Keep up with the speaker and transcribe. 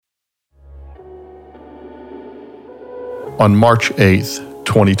On March 8th,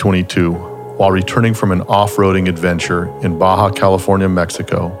 2022, while returning from an off-roading adventure in Baja California,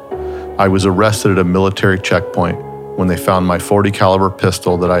 Mexico, I was arrested at a military checkpoint when they found my .40 caliber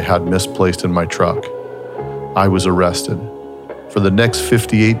pistol that I had misplaced in my truck. I was arrested. For the next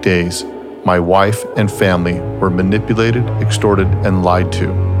 58 days, my wife and family were manipulated, extorted, and lied to.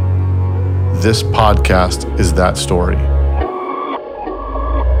 This podcast is that story.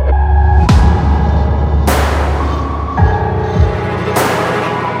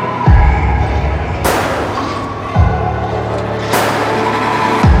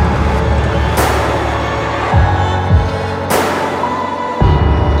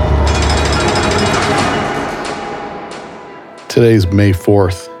 Today's May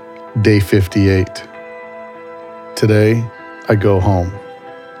 4th, day 58. Today, I go home.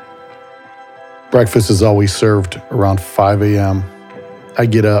 Breakfast is always served around 5 a.m. I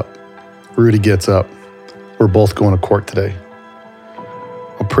get up. Rudy gets up. We're both going to court today.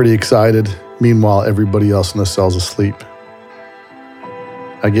 I'm pretty excited. Meanwhile, everybody else in the cell's asleep.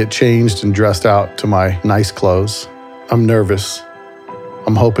 I get changed and dressed out to my nice clothes. I'm nervous.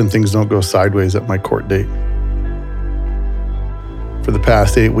 I'm hoping things don't go sideways at my court date. For the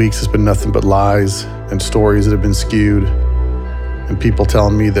past 8 weeks, it's been nothing but lies and stories that have been skewed and people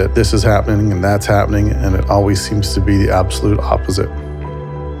telling me that this is happening and that's happening, and it always seems to be the absolute opposite.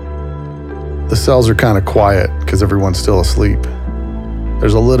 The cells are kind of quiet because everyone's still asleep.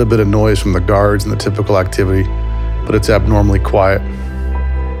 There's a little bit of noise from the guards and the typical activity, but it's abnormally quiet.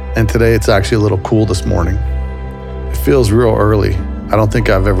 And today it's actually a little cool this morning. It feels real early. I don't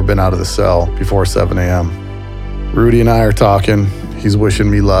think I've ever been out of the cell before 7 a.m. Rudy and I are talking. He's wishing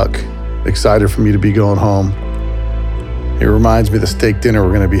me luck, excited for me to be going home. He reminds me of the steak dinner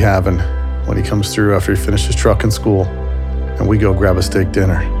we're going to be having when he comes through after he finishes trucking school, and we go grab a steak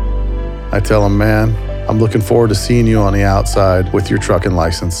dinner. I tell him, man, I'm looking forward to seeing you on the outside with your trucking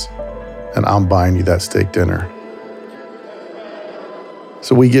license, and I'm buying you that steak dinner.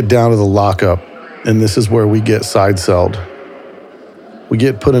 So we get down to the lockup, and this is where we get side-celled. We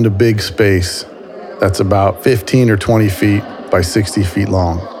get put into big space that's about 15 or 20 feet by 60 feet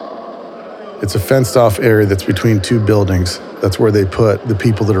long. It's a fenced off area that's between two buildings. That's where they put the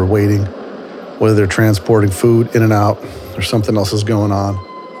people that are waiting, whether they're transporting food in and out or something else is going on.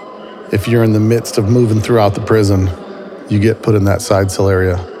 If you're in the midst of moving throughout the prison, you get put in that side cell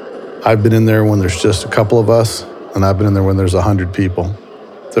area. I've been in there when there's just a couple of us, and I've been in there when there's 100 people.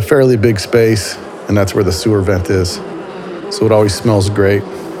 It's a fairly big space, and that's where the sewer vent is. So it always smells great,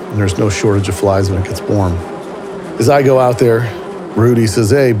 and there's no shortage of flies when it gets warm. As I go out there, Rudy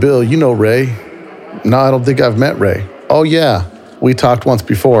says, "Hey, Bill, you know Ray?" "No, I don't think I've met Ray." "Oh, yeah, we talked once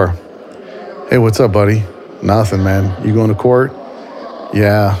before." "Hey, what's up, buddy?" "Nothing, man. You going to court?"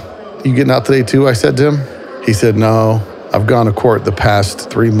 "Yeah." "You getting out today too?" I said to him. He said, "No, I've gone to court the past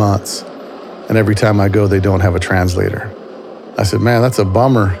 3 months, and every time I go, they don't have a translator." I said, "Man, that's a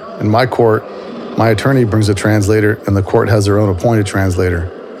bummer. In my court, my attorney brings a translator, and the court has their own appointed translator.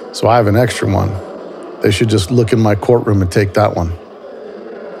 So I have an extra one. They should just look in my courtroom and take that one."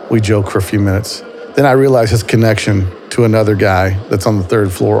 We joke for a few minutes. Then I realize his connection to another guy that's on the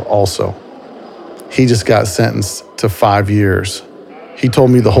third floor also. He just got sentenced to 5 years. He told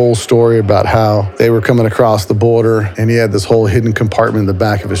me the whole story about how they were coming across the border and he had this whole hidden compartment in the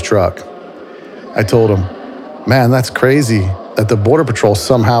back of his truck. I told him, "Man, that's crazy that the Border Patrol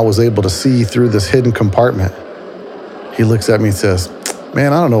somehow was able to see through this hidden compartment." He looks at me and says,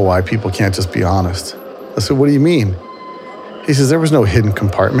 "Man, I don't know why people can't just be honest." I said, "What do you mean?" He says, "There was no hidden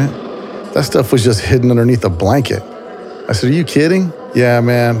compartment. That stuff was just hidden underneath a blanket." I said, "Are you kidding?" "Yeah,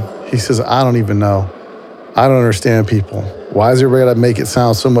 man." He says, "I don't even know. I don't understand people. Why is everybody got to make it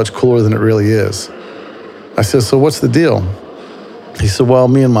sound so much cooler than it really is?" I said, "So what's the deal?" He said, "Well,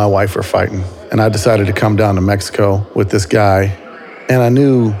 me and my wife are fighting, and I decided to come down to Mexico with this guy, and I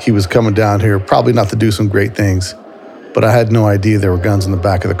knew he was coming down here probably not to do some great things, but I had no idea there were guns in the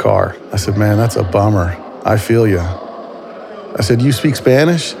back of the car." I said, "Man, that's a bummer. I feel you." I said, "You speak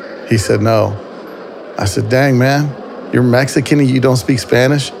Spanish?" He said, "No." I said, "Dang, man, you're Mexican and you don't speak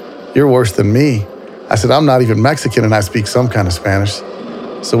Spanish? You're worse than me." I said, "I'm not even Mexican and I speak some kind of Spanish."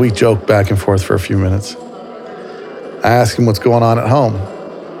 So we joked back and forth for a few minutes. I asked him what's going on at home.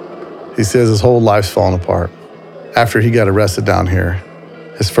 He says his whole life's fallen apart. After he got arrested down here,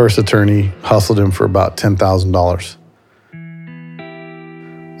 his first attorney hustled him for about $10,000.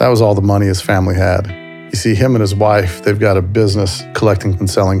 That was all the money his family had. You see, him and his wife, they've got a business collecting and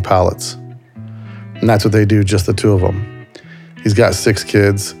selling pallets. And that's what they do, just the two of them. He's got 6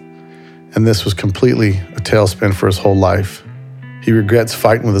 kids, and this was completely a tailspin for his whole life. He regrets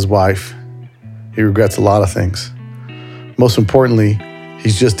fighting with his wife. He regrets a lot of things. Most importantly,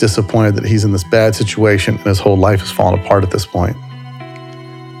 he's just disappointed that he's in this bad situation and his whole life is falling apart at this point.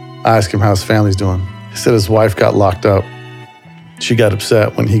 I asked him how his family's doing. He said his wife got locked up. She got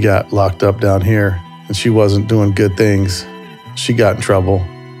upset when he got locked up down here, and she wasn't doing good things. She got in trouble,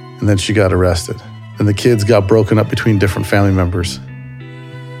 and then she got arrested. And the kids got broken up between different family members.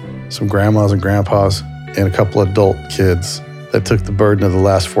 Some grandmas and grandpas, and a couple adult kids that took the burden of the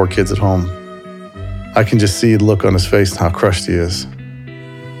last 4 kids at home. I can just see the look on his face and how crushed he is.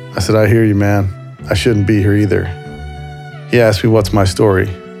 I said, I hear you, man. I shouldn't be here either. He asked me, what's my story?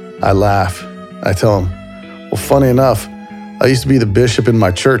 I laugh. I tell him, well, funny enough, I used to be the bishop in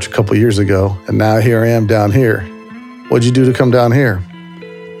my church a couple years ago, and now here I am down here. What'd you do to come down here?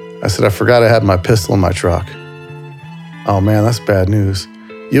 I said, I forgot I had my pistol in my truck. Oh man, that's bad news.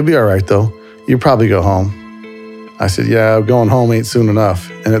 You'll be all right though. You probably go home. I said, yeah, going home ain't soon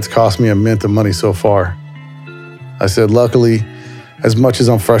enough, and it's cost me a mint of money so far. I said, luckily, as much as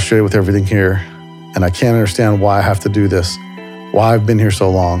I'm frustrated with everything here, and I can't understand why I have to do this, why I've been here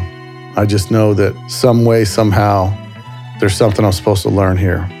so long, I just know that some way, somehow, there's something I'm supposed to learn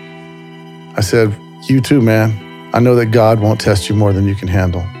here. I said, you too, man. I know that God won't test you more than you can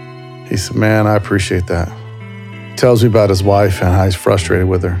handle. He said, man, I appreciate that. He tells me about his wife and how he's frustrated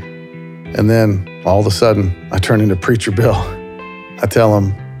with her. And then, all of a sudden, I turn into Preacher Bill. I tell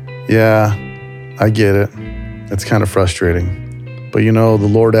him, yeah, I get it. It's kind of frustrating. But you know, the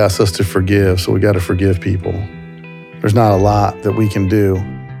Lord asks us to forgive, so we got to forgive people. There's not a lot that we can do.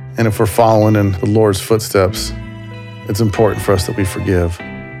 And if we're following in the Lord's footsteps, it's important for us that we forgive.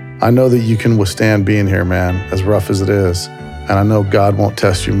 I know that you can withstand being here, man, as rough as it is. And I know God won't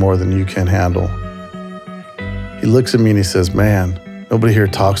test you more than you can handle. He looks at me and he says, man, nobody here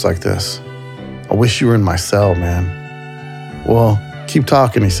talks like this. I wish you were in my cell, man. Well, keep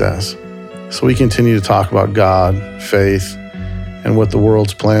talking, he says. So we continue to talk about God, faith, and what the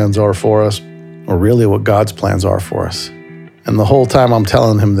world's plans are for us, or really what God's plans are for us. And the whole time I'm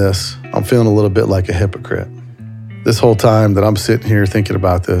telling him this, I'm feeling a little bit like a hypocrite. This whole time that I'm sitting here thinking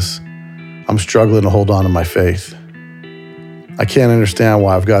about this, I'm struggling to hold on to my faith. I can't understand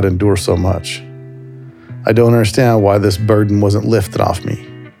why I've got to endure so much. I don't understand why this burden wasn't lifted off me.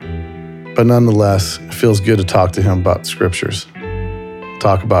 But nonetheless, it feels good to talk to him about scriptures,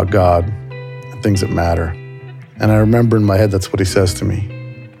 talk about God and things that matter. And I remember in my head, that's what he says to me.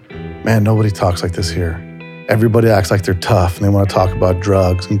 Man, nobody talks like this here. Everybody acts like they're tough and they want to talk about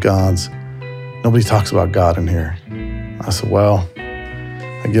drugs and guns. Nobody talks about God in here. I said, well,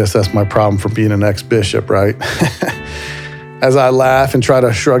 I guess that's my problem for being an ex-bishop, right? As I laugh and try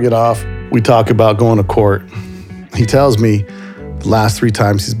to shrug it off, we talk about going to court. He tells me the last 3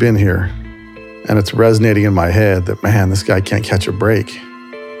 times he's been here, and it's resonating in my head that, man, this guy can't catch a break.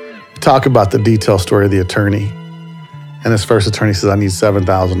 We talk about the detailed story of the attorney, and his first attorney says, I need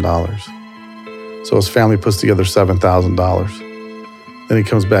 $7,000. So his family puts together $7,000. Then he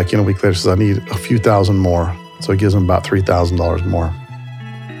comes back in a week later and says, I need a few thousand more. So he gives him about $3,000 more.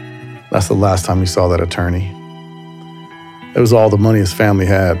 That's the last time he saw that attorney. It was all the money his family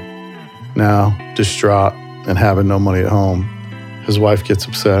had. Now, distraught and having no money at home, his wife gets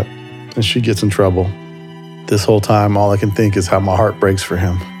upset and she gets in trouble. This whole time, all I can think is how my heart breaks for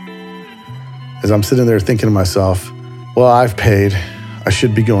him. As I'm sitting there thinking to myself, well, I've paid. I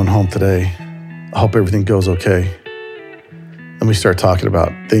should be going home today. I hope everything goes okay. Then we start talking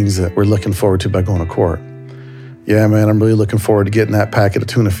about things that we're looking forward to by going to court. Yeah, man, I'm really looking forward to getting that packet of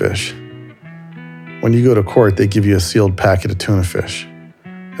tuna fish. When you go to court, they give you a sealed packet of tuna fish.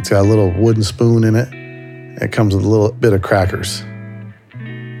 It's got a little wooden spoon in it, and it comes with a little bit of crackers.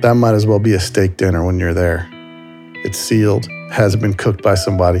 That might as well be a steak dinner when you're there. It's sealed, hasn't been cooked by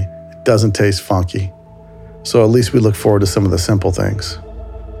somebody, it doesn't taste funky. So at least we look forward to some of the simple things.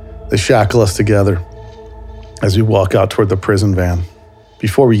 They shackle us together as we walk out toward the prison van.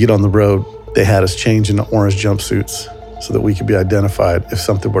 Before we get on the road, they had us change into orange jumpsuits so that we could be identified if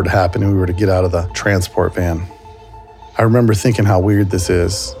something were to happen and we were to get out of the transport van. I remember thinking how weird this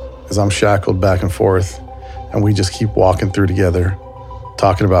is as I'm shackled back and forth and we just keep walking through together,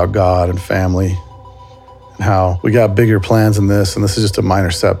 talking about God and family and how we got bigger plans than this and this is just a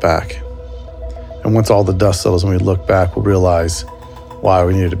minor setback. And once all the dust settles and we look back, we'll realize why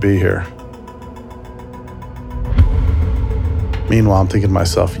we needed to be here. Meanwhile, I'm thinking to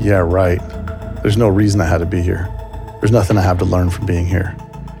myself, yeah, right. There's no reason I had to be here. There's nothing I have to learn from being here.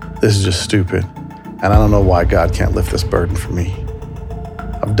 This is just stupid. And I don't know why God can't lift this burden for me.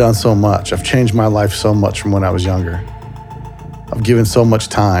 I've done so much. I've changed my life so much from when I was younger. I've given so much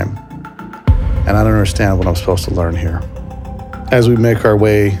time. And I don't understand what I'm supposed to learn here. As we make our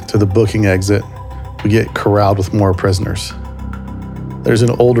way to the booking exit, we get corralled with more prisoners. There's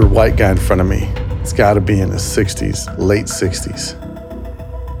an older white guy in front of me. He's got to be in his 60s, late 60s.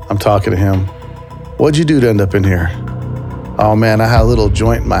 I'm talking to him. What'd you do to end up in here? Oh man, I had a little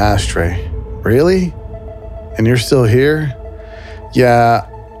joint in my ashtray. Really? And you're still here? Yeah,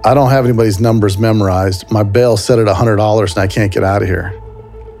 I don't have anybody's numbers memorized. My bail set at $100 and I can't get out of here.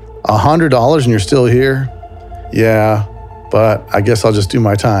 $100 and you're still here? Yeah, but I guess I'll just do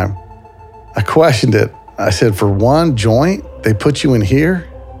my time. I questioned it. I said, for one joint, they put you in here?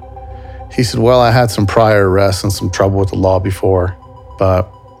 He said, well, I had some prior arrests and some trouble with the law before, but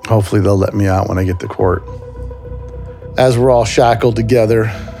hopefully they'll let me out when I get to court. As we're all shackled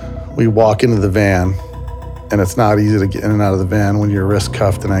together, we walk into the van, and it's not easy to get in and out of the van when you're wrist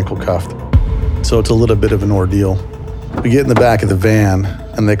cuffed and ankle cuffed. So it's a little bit of an ordeal. We get in the back of the van,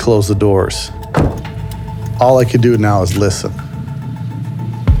 and they close the doors. All I could do now is listen.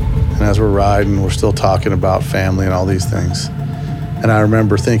 And as we're riding, we're still talking about family and all these things. And I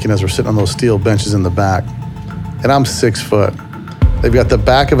remember thinking as we're sitting on those steel benches in the back, and I'm 6 foot. They've got the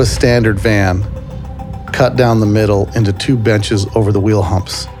back of a standard van cut down the middle into 2 benches over the wheel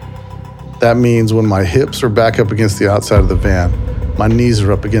humps. That means when my hips are back up against the outside of the van, my knees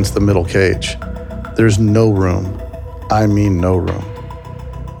are up against the middle cage. There's no room. I mean no room.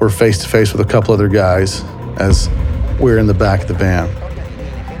 We're face to face with a couple other guys as we're in the back of the van.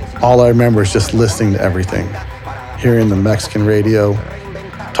 All I remember is just listening to everything, hearing the Mexican radio,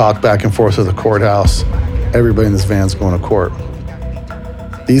 talk back and forth to the courthouse. Everybody in this van's going to court.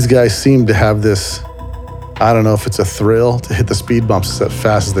 These guys seem to have this, I don't know if it's a thrill to hit the speed bumps as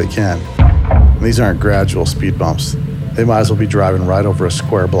fast as they can. And these aren't gradual speed bumps. They might as well be driving right over a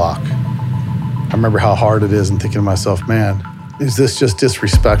square block. I remember how hard it is and thinking to myself, man, is this just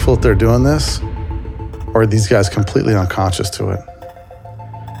disrespectful that they're doing this? Or are these guys completely unconscious to it?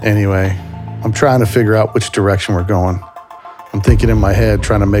 Anyway, I'm trying to figure out which direction we're going. I'm thinking in my head,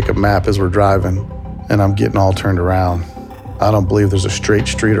 trying to make a map as we're driving, and I'm getting all turned around. I don't believe there's a straight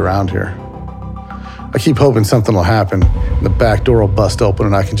street around here. I keep hoping something will happen, and the back door will bust open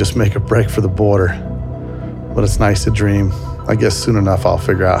and I can just make a break for the border. But it's nice to dream. I guess soon enough I'll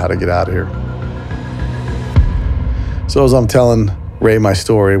figure out how to get out of here. So as I'm telling Ray my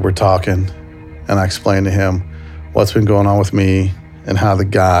story, we're talking, and I explain to him what's been going on with me and how the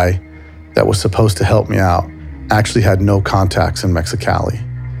guy that was supposed to help me out actually had no contacts in Mexicali,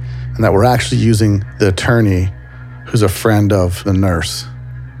 and that we're actually using the attorney who's a friend of the nurse.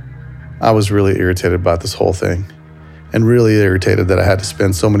 I was really irritated about this whole thing, and really irritated that I had to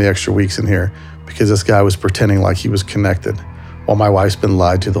spend so many extra weeks in here because this guy was pretending like he was connected while my wife's been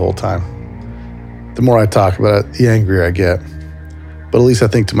lied to the whole time. The more I talk about it, the angrier I get. But at least I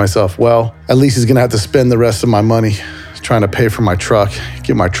think to myself, well, at least he's gonna have to spend the rest of my money trying to pay for my truck,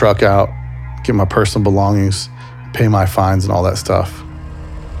 get my truck out, get my personal belongings, pay my fines and all that stuff,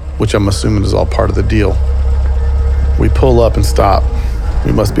 which I'm assuming is all part of the deal. We pull up and stop.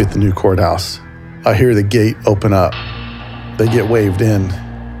 We must be at the new courthouse. I hear the gate open up. They get waved in.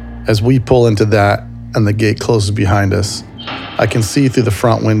 As we pull into that and the gate closes behind us, I can see through the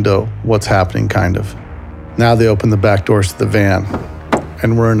front window what's happening, kind of. Now they open the back doors to the van,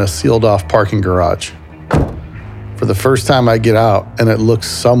 and we're in a sealed off parking garage. For the first time I get out, and it looks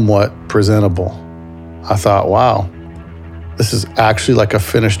somewhat presentable. I thought, wow, this is actually like a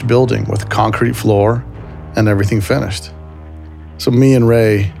finished building with concrete floor and everything finished. So me and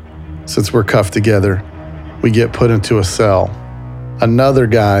Ray, since we're cuffed together, we get put into a cell. Another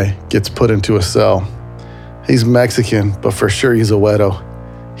guy gets put into a cell. He's Mexican, but for sure he's a Wedo.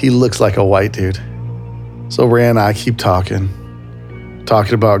 He looks like a white dude. So Ray and I keep talking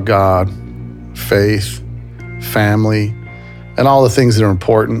about God, faith, family, and all the things that are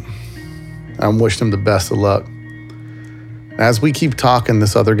important. I'm wishing him the best of luck. As we keep talking,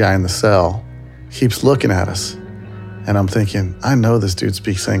 this other guy in the cell keeps looking at us. And I'm thinking, I know this dude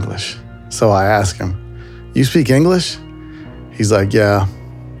speaks English. So I ask him, you speak English? He's like, yeah.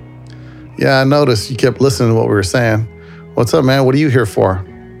 Yeah, I noticed you kept listening to what we were saying. What's up, man? What are you here for?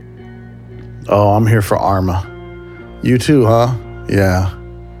 Oh, I'm here for ARMA. You too, huh? Yeah.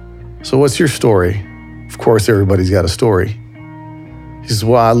 So what's your story? Of course, everybody's got a story. He says,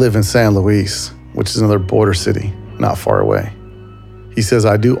 well, I live in San Luis, which is another border city, not far away. He says,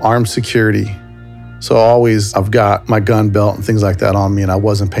 I do armed security. So always I've got my gun belt and things like that on me, and I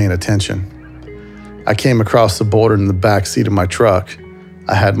wasn't paying attention. I came across the border in the back seat of my truck.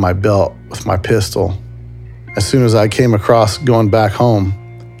 I had my belt with my pistol. As soon as I came across going back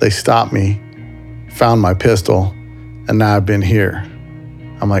home, they stopped me, found my pistol, and now I've been here.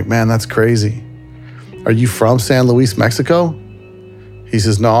 I'm like, man, that's crazy. Are you from San Luis, Mexico? He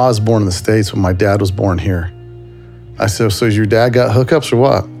says, no, I was born in the States, but my dad was born here. I said, so your dad got hookups or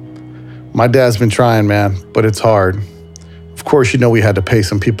what? My dad's been trying, man, but it's hard. Of course, you know we had to pay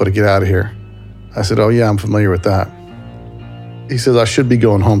some people to get out of here. I said, oh yeah, I'm familiar with that. He says, I should be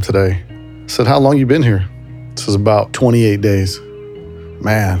going home today. I said, how long you been here? This is about 28 days.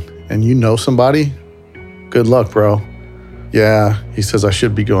 Man, and you know somebody? Good luck, bro. Yeah, he says, I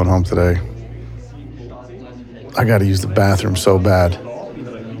should be going home today. I gotta use the bathroom so bad.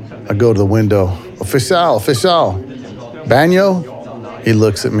 I go to the window. Oficial. Baño? He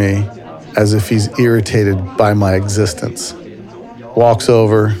looks at me as if he's irritated by my existence. Walks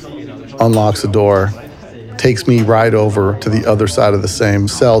over, unlocks the door, takes me right over to the other side of the same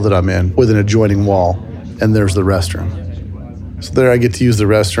cell that I'm in with an adjoining wall, and there's the restroom. So there I get to use the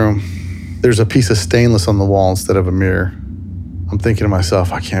restroom. There's a piece of stainless on the wall instead of a mirror. I'm thinking to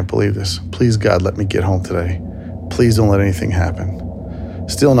myself, I can't believe this. Please, God, let me get home today. Please don't let anything happen.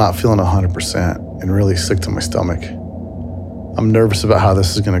 Still not feeling 100% and really sick to my stomach. I'm nervous about how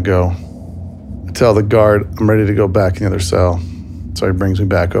this is gonna go. I tell the guard I'm ready to go back in the other cell. So he brings me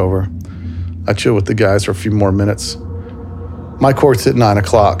back over. I chill with the guys for a few more minutes. My court's at 9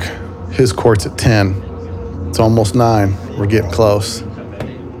 o'clock. His court's at 10. It's almost 9. We're getting close.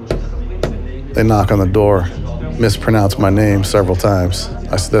 They knock on the door, mispronounce my name several times.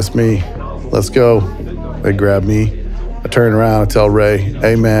 I said, that's me. Let's go. They grab me. I turn around and tell Ray,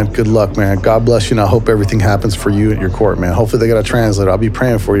 hey man, good luck, man. God bless you, and I hope everything happens for you at your court, man. Hopefully they got a translator. I'll be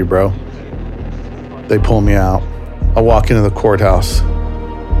praying for you, bro. They pull me out. I walk into the courthouse.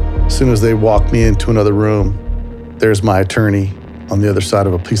 As soon as they walk me into another room, there's my attorney on the other side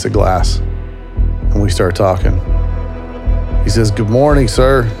of a piece of glass. And we start talking. He says, good morning,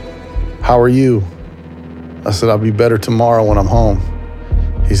 sir. How are you? I said, I'll be better tomorrow when I'm home.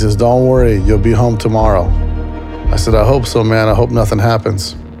 He says, don't worry, you'll be home tomorrow. I said, I hope so, man. I hope nothing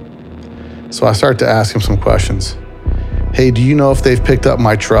happens. So I start to ask him some questions. Hey, do you know if they've picked up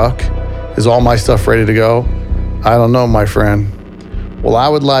my truck? Is all my stuff ready to go? I don't know, my friend. Well, I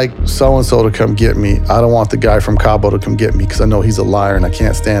would like so-and-so to come get me. I don't want the guy from Cabo to come get me because I know he's a liar and I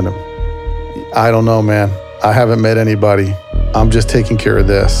can't stand him. I don't know, man. I haven't met anybody. I'm just taking care of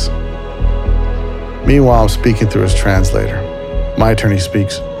this. Meanwhile, I'm speaking through his translator. My attorney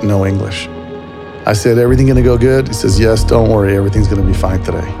speaks no English. I said, everything gonna go good? He says, yes, don't worry, everything's gonna be fine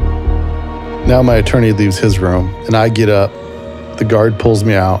today. Now my attorney leaves his room and I get up. The guard pulls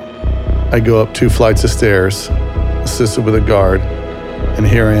me out. I go up 2 flights of stairs, assisted with a guard, and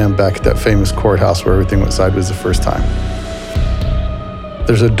here I am back at that famous courthouse where everything went sideways the first time.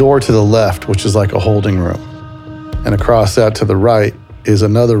 There's a door to the left, which is like a holding room. And across that to the right is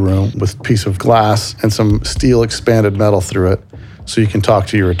another room with a piece of glass and some steel expanded metal through it so you can talk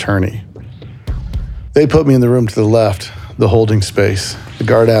to your attorney. They put me in the room to the left, the holding space. The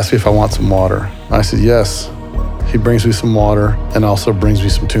guard asked me if I want some water. I said yes. He brings me some water and also brings me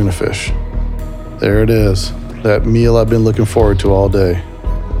some tuna fish. There it is, that meal I've been looking forward to all day.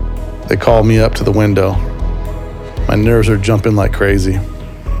 They call me up to the window. My nerves are jumping like crazy.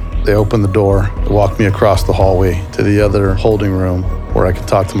 They open the door, they walk me across the hallway to the other holding room where I can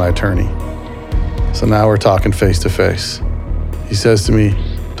talk to my attorney. So now we're talking face to face. He says to me,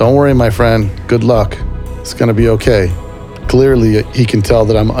 don't worry, my friend, good luck. It's gonna be okay. Clearly, he can tell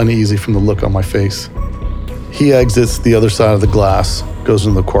that I'm uneasy from the look on my face. He exits the other side of the glass, goes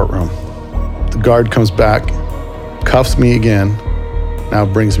into the courtroom. The guard comes back, cuffs me again, now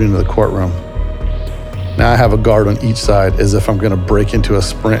brings me into the courtroom. Now I have a guard on each side as if I'm gonna break into a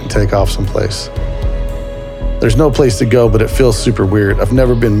sprint and take off someplace. There's no place to go, but it feels super weird. I've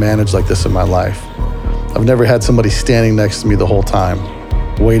never been managed like this in my life. I've never had somebody standing next to me the whole time,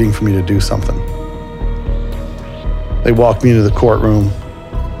 waiting for me to do something. They walk me into the courtroom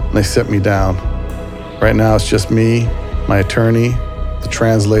and they sit me down. Right now it's just me, my attorney, the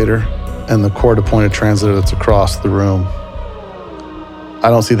translator, and the court-appointed translator that's across the room. I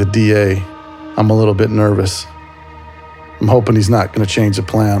don't see the DA. I'm a little bit nervous. I'm hoping he's not going to change the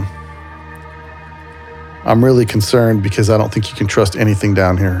plan. I'm really concerned because I don't think you can trust anything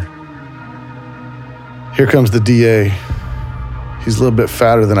down here. Here comes the DA. He's a little bit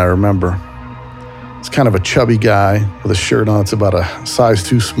fatter than I remember. He's kind of a chubby guy with a shirt on that's about a size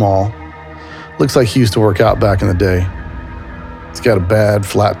too small. Looks like he used to work out back in the day. He's got a bad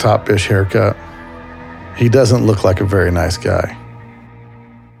flat top-ish haircut. He doesn't look like a very nice guy.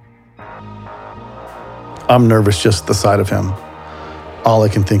 I'm nervous just at the sight of him. All I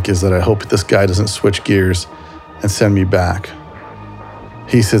can think is that I hope this guy doesn't switch gears and send me back.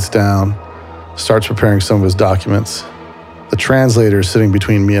 He sits down, starts preparing some of his documents. The translator is sitting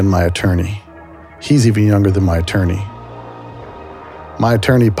between me and my attorney. He's even younger than my attorney. My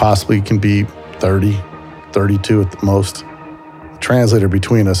attorney possibly can be 30, 32 at the most. The translator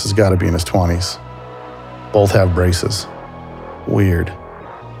between us has got to be in his 20s. Both have braces. Weird.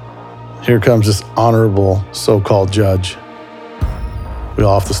 Here comes this honorable so-called judge. We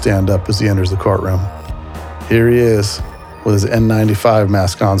all have to stand up as he enters the courtroom. Here he is with his N95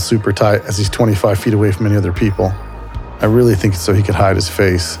 mask on super tight as he's 25 feet away from any other people. I really think it's so he could hide his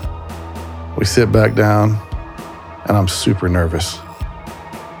face. We sit back down, and I'm super nervous.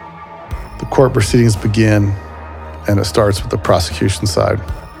 The court proceedings begin, and it starts with the prosecution side.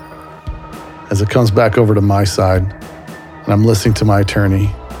 As it comes back over to my side, and I'm listening to my attorney,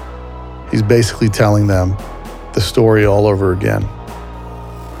 he's basically telling them the story all over again.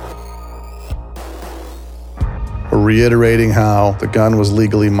 We're reiterating how the gun was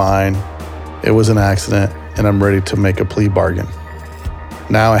legally mine, it was an accident, and I'm ready to make a plea bargain.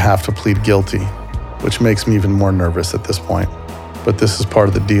 Now I have to plead guilty, which makes me even more nervous at this point. But this is part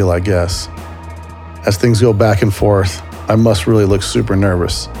of the deal, I guess. As things go back and forth, I must really look super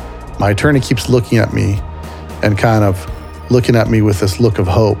nervous. My attorney keeps looking at me and kind of looking at me with this look of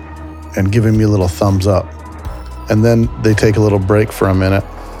hope and giving me a little thumbs up. And then they take a little break for a minute.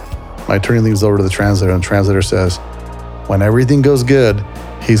 My attorney leans over to the translator, and the translator says, when everything goes good,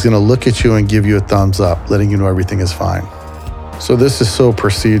 he's going to look at you and give you a thumbs up, letting you know everything is fine. So this is so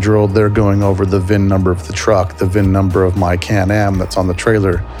procedural. They're going over the VIN number of the truck, the VIN number of my Can-Am that's on the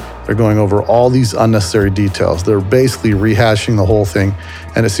trailer. They're going over all these unnecessary details. They're basically rehashing the whole thing,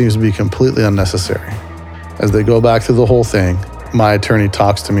 and it seems to be completely unnecessary. As they go back through the whole thing, my attorney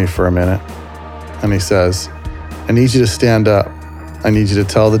talks to me for a minute, and he says, I need you to stand up. I need you to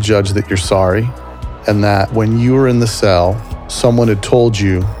tell the judge that you're sorry, and that when you were in the cell, someone had told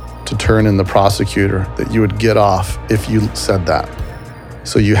you to turn in the prosecutor, that you would get off if you said that.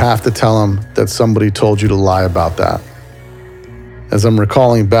 So you have to tell him that somebody told you to lie about that. As I'm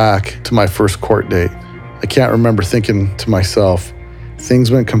recalling back to my first court date, I can't remember thinking to myself,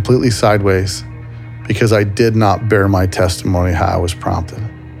 things went completely sideways because I did not bear my testimony how I was prompted.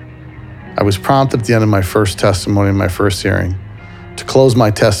 I was prompted at the end of my first testimony in my first hearing to close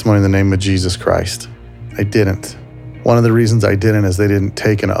my testimony in the name of Jesus Christ. I didn't. One of the reasons I didn't is they didn't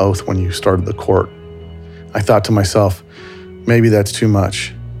take an oath when you started the court. I thought to myself, maybe that's too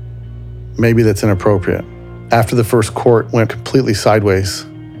much. Maybe that's inappropriate. After the first court went completely sideways,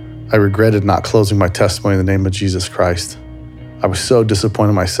 I regretted not closing my testimony in the name of Jesus Christ. I was so disappointed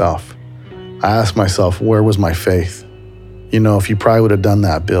in myself. I asked myself, where was my faith? You know, if you probably would have done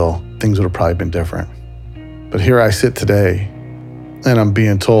that, Bill, things would have probably been different. But here I sit today, and I'm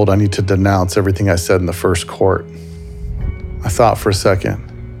being told I need to denounce everything I said in the first court. I thought for a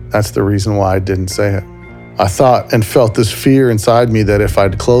second, that's the reason why I didn't say it. I thought and felt this fear inside me that if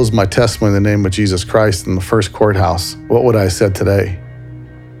I'd closed my testimony in the name of Jesus Christ in the first courthouse, what would I have said today?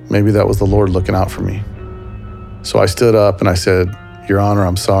 Maybe that was the Lord looking out for me. So I stood up and I said, Your Honor,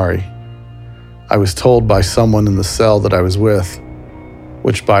 I'm sorry. I was told by someone in the cell that I was with,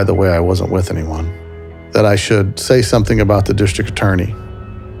 which by the way, I wasn't with anyone, that I should say something about the district attorney.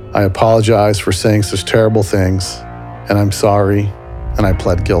 I apologize for saying such terrible things, and I'm sorry, and I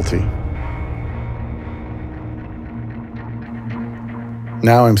pled guilty.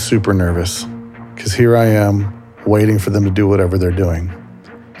 Now I'm super nervous, because here I am, waiting for them to do whatever they're doing.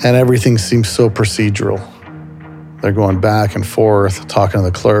 And everything seems so procedural. They're going back and forth, talking to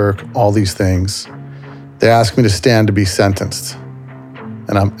the clerk, all these things. They ask me to stand to be sentenced,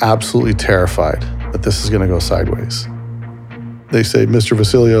 and I'm absolutely terrified that this is going to go sideways. They say, Mr.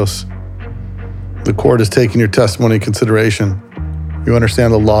 Vasilios, the court has taken your testimony into consideration. You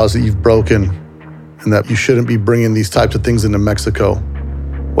understand the laws that you've broken and that you shouldn't be bringing these types of things into Mexico,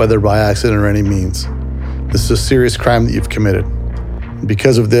 whether by accident or any means. This is a serious crime that you've committed. And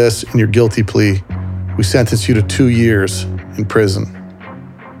because of this and your guilty plea, we sentence you to 2 years in prison.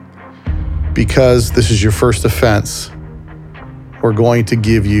 Because this is your first offense, we're going to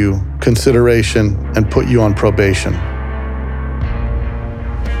give you consideration and put you on probation.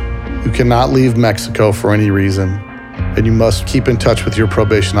 You cannot leave Mexico for any reason, and you must keep in touch with your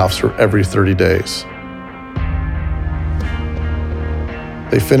probation officer every 30 days.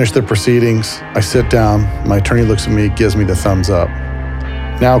 They finish the proceedings. I sit down. My attorney looks at me, gives me the thumbs up.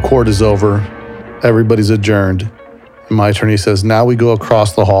 Now court is over. Everybody's adjourned. And my attorney says, now we go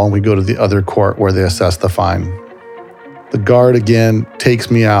across the hall and we go to the other court where they assess the fine. The guard again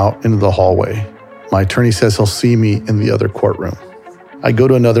takes me out into the hallway. My attorney says he'll see me in the other courtroom. I go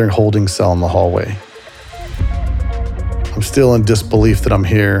to another holding cell in the hallway. I'm still in disbelief that I'm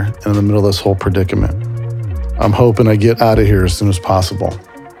here and in the middle of this whole predicament. I'm hoping I get out of here as soon as possible.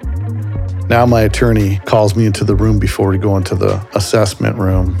 Now my attorney calls me into the room before we go into the assessment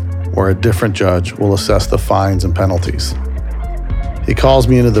room, where a different judge will assess the fines and penalties. He calls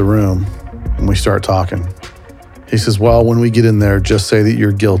me into the room and we start talking. He says, well, when we get in there, just say that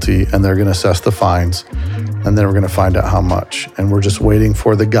you're guilty and they're going to assess the fines, and then we're going to find out how much. And we're just waiting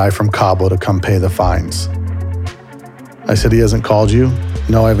for the guy from Cabo to come pay the fines. I said, he hasn't called you?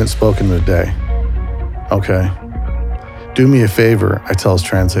 No, I haven't spoken today. Okay. Do me a favor, I tell his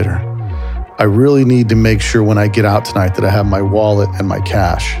translator. I really need to make sure when I get out tonight that I have my wallet and my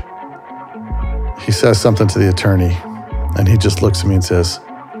cash. He says something to the attorney, and he just looks at me and says,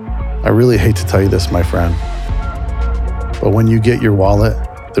 I really hate to tell you this, my friend, but when you get your wallet,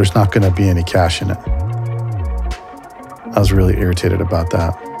 there's not going to be any cash in it. I was really irritated about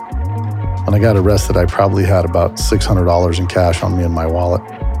that. When I got arrested, I probably had about $600 in cash on me in my wallet.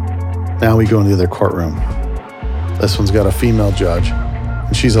 Now we go into the other courtroom. This one's got a female judge,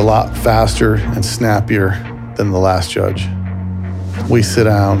 and she's a lot faster and snappier than the last judge. We sit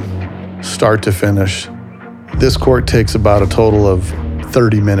down, start to finish. This court takes about a total of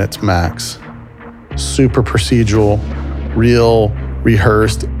 30 minutes max. Super procedural, real,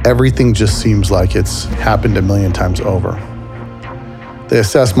 rehearsed. Everything just seems like it's happened a million times over. They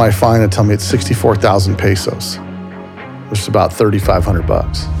assess my fine and tell me it's 64,000 pesos, which is about 3,500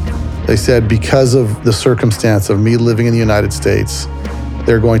 bucks. They said because of the circumstance of me living in the United States,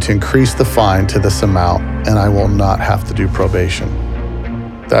 they're going to increase the fine to this amount and I will not have to do probation.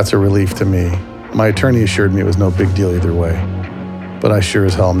 That's a relief to me. My attorney assured me it was no big deal either way, but I sure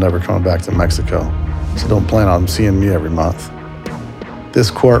as hell am never coming back to Mexico, so don't plan on seeing me every month.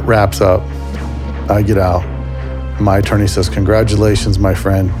 This court wraps up. I get out. My attorney says, congratulations, my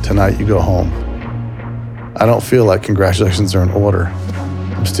friend. Tonight you go home. I don't feel like congratulations are in order.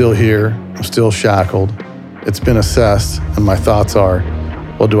 I'm still here. I'm still shackled. It's been assessed, and my thoughts are,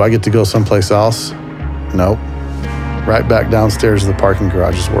 well, do I get to go someplace else? Nope. Right back downstairs to the parking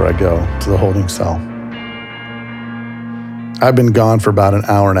garage is where I go, to the holding cell. I've been gone for about an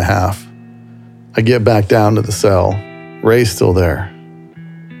hour and a half. I get back down to the cell. Ray's still there.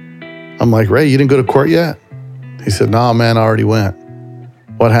 I'm like, Ray, you didn't go to court yet? He said, nah, man, I already went.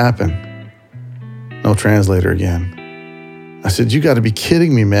 What happened? No translator again. I said, you got to be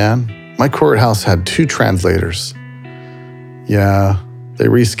kidding me, man. My courthouse had 2 translators. Yeah, they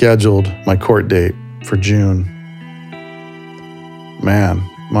rescheduled my court date for June. Man,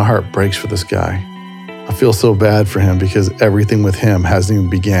 my heart breaks for this guy. I feel so bad for him because everything with him hasn't even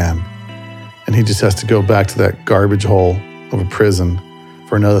began. And he just has to go back to that garbage hole of a prison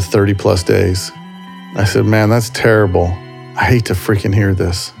for another 30 plus days. I said, man, that's terrible. I hate to freaking hear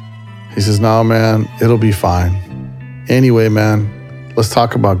this. He says, no, man, it'll be fine. Anyway, man, let's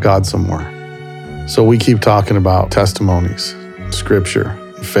talk about God some more. So we keep talking about testimonies, scripture,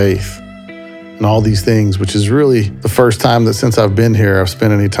 faith, and all these things, which is really the first time that since I've been here, I've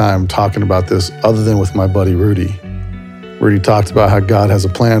spent any time talking about this other than with my buddy Rudy. Rudy talked about how God has a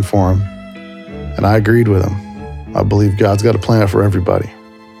plan for him, and I agreed with him. I believe God's got a plan for everybody.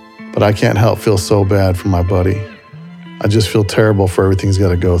 But I can't help feel so bad for my buddy. I just feel terrible for everything he's got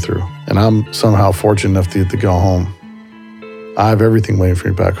to go through. And I'm somehow fortunate enough to get to go home. I have everything waiting for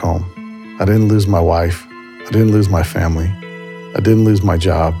me back home. I didn't lose my wife. I didn't lose my family. I didn't lose my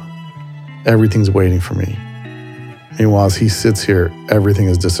job. Everything's waiting for me. Meanwhile, as he sits here, everything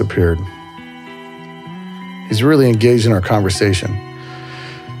has disappeared. He's really engaged in our conversation.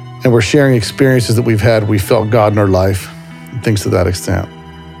 And we're sharing experiences that we've had. We felt God in our life, and things to that extent.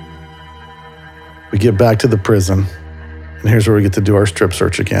 We get back to the prison, and here's where we get to do our strip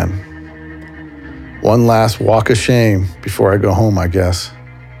search again. One last walk of shame before I go home, I guess.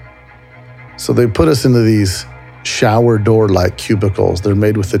 So they put us into these shower door-like cubicles. They're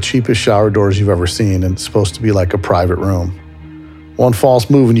made with the cheapest shower doors you've ever seen, and it's supposed to be like a private room. One false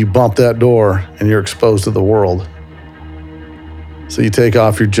move and you bump that door, and you're exposed to the world. So you take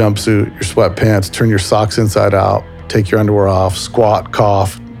off your jumpsuit, your sweatpants, turn your socks inside out, take your underwear off, squat,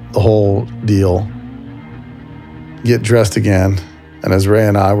 cough, the whole deal. Get dressed again. And as Ray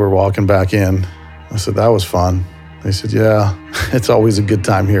and I were walking back in, I said, that was fun. They said, yeah, it's always a good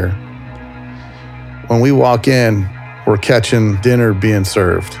time here. When we walk in, we're catching dinner being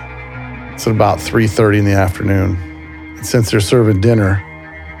served. It's at about 3:30 in the afternoon. And since they're serving dinner,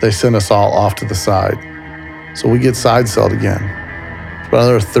 they send us all off to the side. So we get side celled again. It's about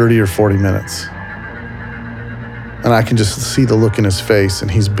another 30 or 40 minutes. And I can just see the look in his face, and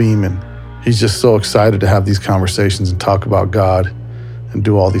he's beaming. He's just so excited to have these conversations and talk about God and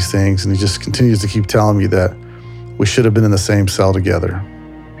do all these things. And he just continues to keep telling me that we should have been in the same cell together.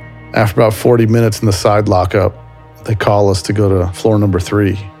 After about 40 minutes in the side lockup, they call us to go to floor number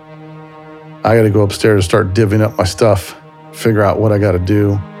 3. I got to go upstairs and start divvying up my stuff, figure out what I got to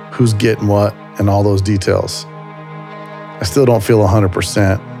do, who's getting what, and all those details. I still don't feel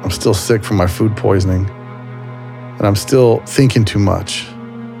 100%. I'm still sick from my food poisoning. And I'm still thinking too much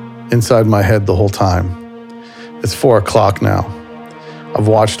inside my head the whole time. It's 4 o'clock now. I've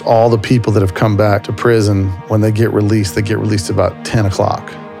watched all the people that have come back to prison. When they get released about 10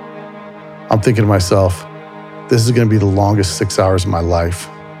 o'clock. I'm thinking to myself, this is going to be the longest 6 hours of my life.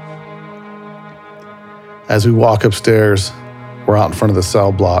 As we walk upstairs, we're out in front of the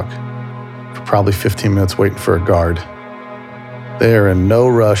cell block for probably 15 minutes waiting for a guard. They are in no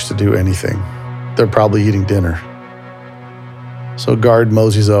rush to do anything. They're probably eating dinner. So a guard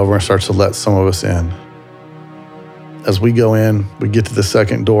moseys over and starts to let some of us in. As we go in, we get to the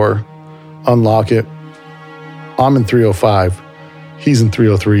second door, unlock it. I'm in 305. He's in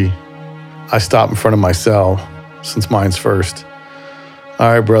 303. I stop in front of my cell, since mine's first.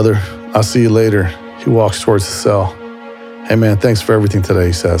 All right, brother, I'll see you later. He walks towards the cell. Hey man, thanks for everything today,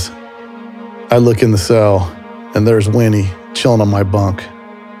 he says. I look in the cell, and there's Winnie chilling on my bunk.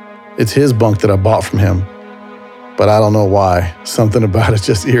 It's his bunk that I bought from him, but I don't know why. Something about it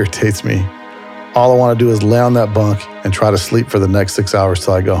just irritates me. All I want to do is lay on that bunk and try to sleep for the next 6 hours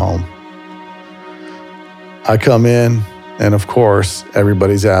till I go home. I come in, and of course,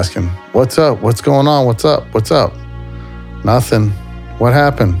 everybody's asking, what's up? What's going on? What's up? What's up? Nothing. What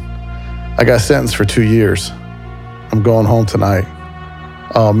happened? I got sentenced for 2 years. I'm going home tonight.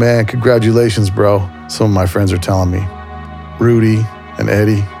 Oh man, congratulations, bro. Some of my friends are telling me. Rudy and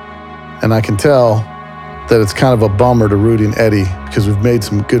Eddie. And I can tell that it's kind of a bummer to Rudy and Eddie because we've made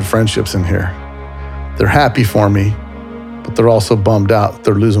some good friendships in here. They're happy for me, but they're also bummed out that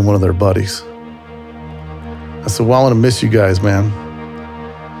they're losing one of their buddies. I said, well, I'm gonna miss you guys, man.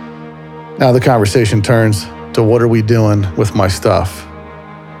 Now the conversation turns to what are we doing with my stuff?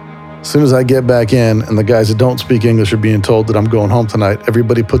 As soon as I get back in and the guys that don't speak English are being told that I'm going home tonight,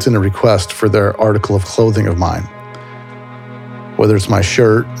 everybody puts in a request for their article of clothing of mine. Whether it's my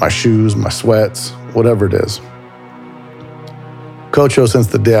shirt, my shoes, my sweats, whatever it is. Coach O, since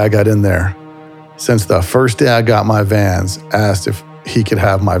the day I got in there, since the first day I got my Vans, asked if he could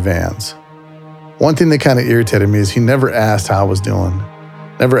have my Vans. One thing that kind of irritated me is he never asked how I was doing,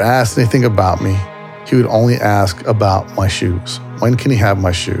 never asked anything about me. He would only ask about my shoes. When can he have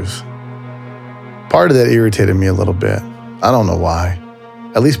my shoes? Part of that irritated me a little bit. I don't know why.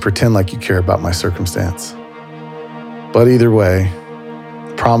 At least pretend like you care about my circumstance. But either way,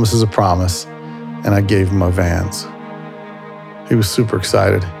 a promise is a promise, and I gave him my Vans. He was super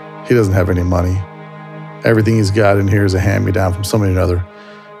excited. He doesn't have any money. Everything he's got in here is a hand-me-down from somebody or another,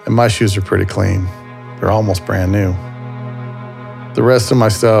 and my shoes are pretty clean. They're almost brand new. The rest of my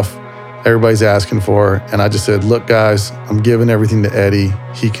stuff, everybody's asking for, and I just said, look guys, I'm giving everything to Eddie.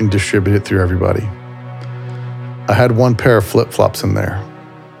 He can distribute it through everybody. I had one pair of flip-flops in there.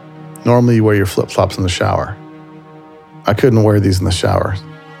 Normally you wear your flip-flops in the shower. I couldn't wear these in the shower.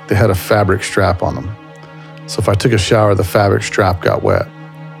 They had a fabric strap on them. So if I took a shower, the fabric strap got wet.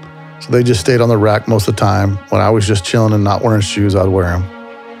 So they just stayed on the rack most of the time. When I was just chilling and not wearing shoes, I'd wear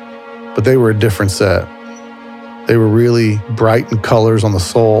them. But they were a different set. They were really bright in colors on the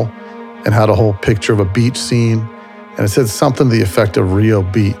sole and had a whole picture of a beach scene. And it said something to the effect of Rio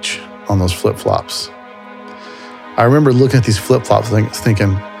Beach on those flip-flops. I remember looking at these flip-flops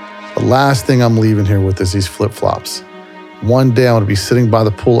thinking, the last thing I'm leaving here with is these flip-flops. One day I'm going to be sitting by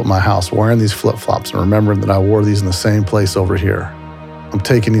the pool at my house wearing these flip-flops and remembering that I wore these in the same place over here. I'm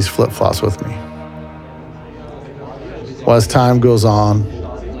taking these flip-flops with me. Well, as time goes on,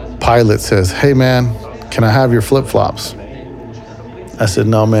 Pilot says, hey man, can I have your flip-flops? I said,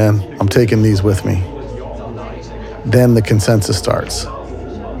 no man, I'm taking these with me. Then the consensus starts.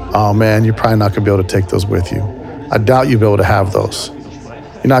 Oh man, you're probably not going to be able to take those with you. I doubt you'll be able to have those.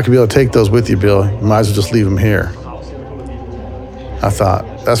 You're not going to be able to take those with you, Bill. You might as well just leave them here. I thought,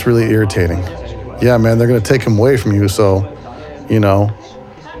 that's really irritating. Yeah, man, they're going to take them away from you, so, you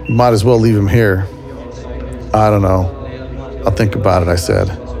might as well leave them here. I don't know. I'll think about it, I said.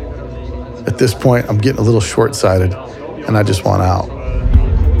 At this point, I'm getting a little short-sighted, and I just want out.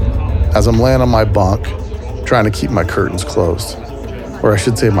 As I'm laying on my bunk, trying to keep my curtains closed, or I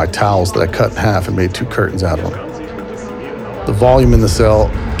should say my towels that I cut in half and made 2 curtains out of them. The volume in the cell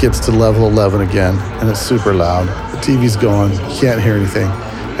gets to level 11 again, and it's super loud. The TV's going, you can't hear anything,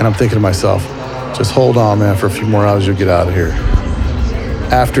 and I'm thinking to myself, just hold on, man, for a few more hours, you'll get out of here.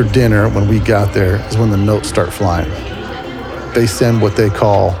 After dinner, when we got there, is when the notes start flying. They send what they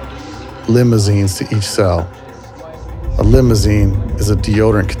call limousines to each cell. A limousine is a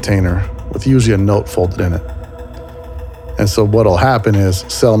deodorant container with usually a note folded in it. And so what'll happen is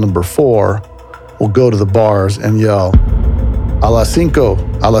cell number 4 will go to the bars and yell, "A las cinco,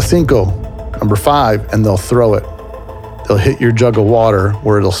 number 5," and they'll throw it. They'll hit your jug of water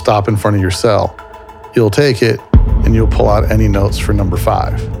where it'll stop in front of your cell. You'll take it and you'll pull out any notes for number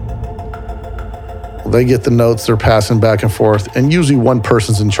 5. Well, they get the notes, they're passing back and forth, and usually one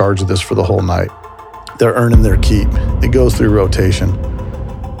person's in charge of this for the whole night. They're earning their keep. It goes through rotation.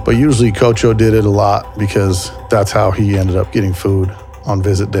 But usually Cocho did it a lot because that's how he ended up getting food on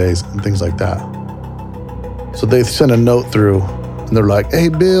visit days and things like that. So they send a note through and they're like, "Hey,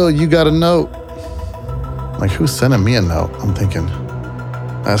 Bill, you got a note." I'm like, who's sending me a note? I'm thinking,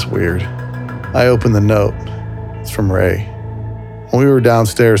 that's weird. I open the note. It's from Ray. When we were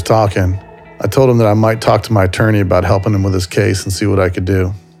downstairs talking, I told him that I might talk to my attorney about helping him with his case and see what I could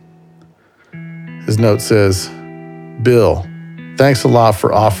do. His note says, "Bill, thanks a lot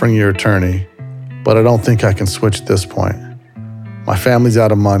for offering your attorney, but I don't think I can switch at this point. My family's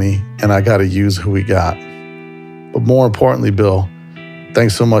out of money and I gotta use who we got. But more importantly, Bill,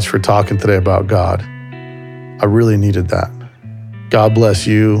 thanks so much for talking today about God. I really needed that. God bless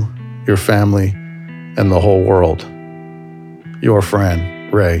you, your family, and the whole world. Your friend,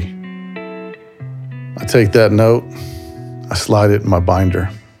 Ray." I take that note, I slide it in my binder.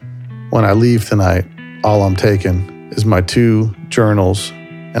 When I leave tonight, all I'm taking is my 2 journals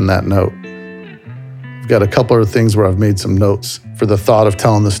and that note. I've got a couple of things where I've made some notes for the thought of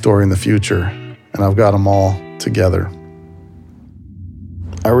telling the story in the future, and I've got them all together.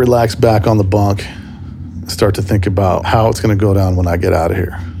 I relax back on the bunk, start to think about how it's going to go down when I get out of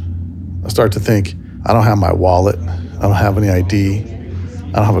here. I start to think, I don't have my wallet, I don't have any ID,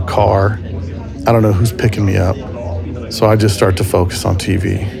 I don't have a car, I don't know who's picking me up. So I just start to focus on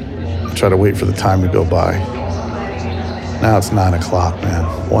TV. I try to wait for the time to go by. Now it's 9 o'clock, man.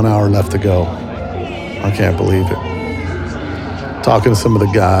 1 hour left to go. I can't believe it. Talking to some of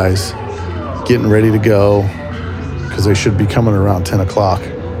the guys, getting ready to go, because they should be coming around 10 o'clock.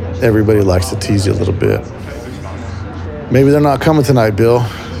 Everybody likes to tease you a little bit. "Maybe they're not coming tonight, Bill."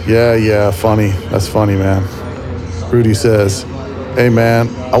 Yeah, funny. That's funny, man. Rudy says, "Hey, man,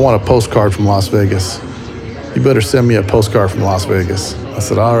 I want a postcard from Las Vegas. You better send me a postcard from Las Vegas." I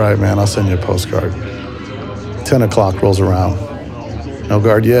said, "All right, man, I'll send you a postcard." 10 o'clock rolls around. No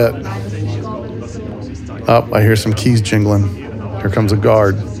guard yet. Up, I hear some keys jingling. Here comes a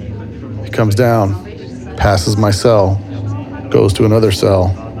guard. He comes down, passes my cell, goes to another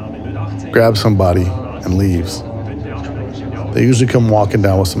cell, grabs somebody, and leaves. They usually come walking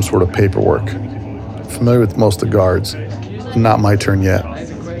down with some sort of paperwork. I'm familiar with most of the guards. Not my turn yet.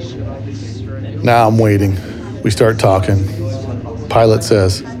 Now I'm waiting. We start talking. Pilot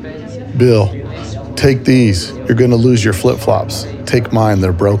says, "Bill, take these. You're going to lose your flip-flops. Take mine,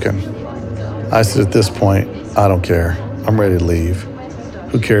 they're broken." I said, at this point, I don't care. I'm ready to leave.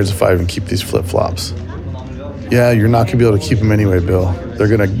 Who cares if I even keep these flip-flops? "Yeah, you're not going to be able to keep them anyway, Bill. They're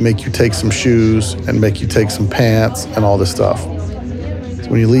going to make you take some shoes and make you take some pants and all this stuff. So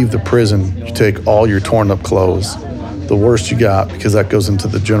when you leave the prison, you take all your torn up clothes, the worst you got, because that goes into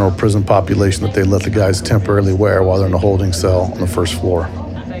the general prison population that they let the guys temporarily wear while they're in a holding cell on the first floor."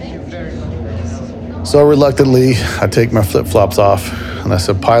 So reluctantly, I take my flip-flops off and I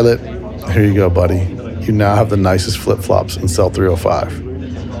said, "Pilot, here you go, buddy. You now have the nicest flip-flops in cell 305.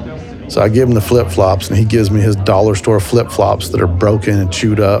 So I give him the flip-flops and he gives me his dollar store flip-flops that are broken and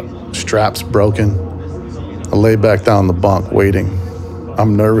chewed up, straps broken. I lay back down on the bunk waiting.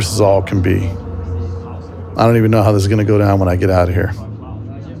 I'm nervous as all can be. I don't even know how this is going to go down when I get out of here.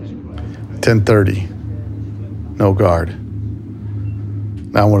 10:30, no guard.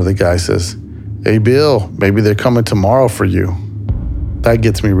 Now one of the guys says, "Hey, Bill, maybe they're coming tomorrow for you." That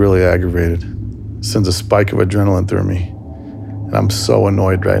gets me really aggravated. Sends a spike of adrenaline through me. And I'm so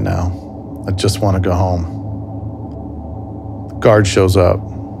annoyed right now. I just want to go home. The guard shows up.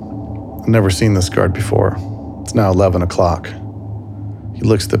 I've never seen this guard before. It's now 11 o'clock. He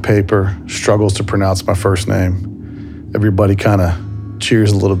looks at the paper, struggles to pronounce my first name. Everybody kind of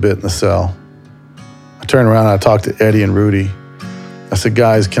cheers a little bit in the cell. I turn around and I talk to Eddie and Rudy. I said,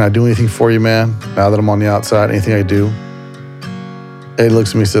 "Guys, can I do anything for you, man? Now that I'm on the outside, anything I do?" Eddie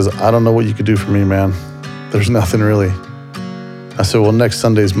looks at me and says, "I don't know what you could do for me, man. There's nothing really." I said, "Well, next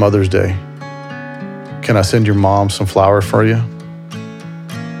Sunday's Mother's Day. Can I send your mom some flowers for you?"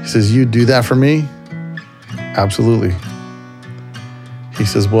 He says, "You do that for me?" "Absolutely." He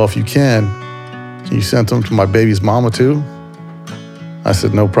says, "Well, if you can you send them to my baby's mama too?" I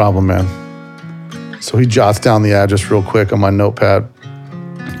said, "No problem, man." So he jots down the address real quick on my notepad.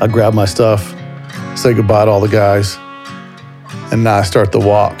 I grab my stuff, say goodbye to all the guys, and now I start the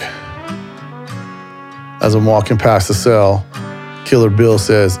walk. As I'm walking past the cell, Killer Bill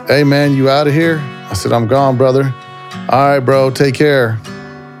says, "Hey man, you out of here?" I said, I'm gone, brother. All right, bro, take care.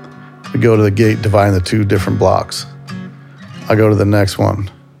 We go to the gate dividing the two different blocks. I go to the next one.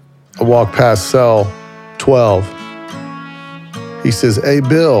 I walk past cell 12. He says, hey,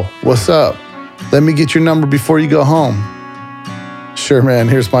 Bill, what's up? Let me get your number before you go home. Sure, man,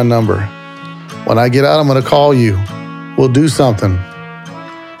 here's my number. When I get out, I'm gonna call you. We'll do something.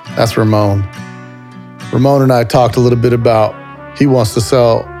 That's Ramon. Ramon and I talked a little bit about he wants to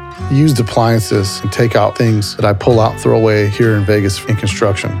sell used appliances and take out things that I pull out and throw away here in Vegas in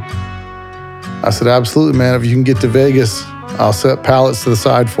construction. I said, absolutely, man. If you can get to Vegas, I'll set pallets to the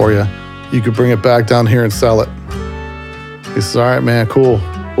side for you. You could bring it back down here and sell it. He says, all right, man, cool.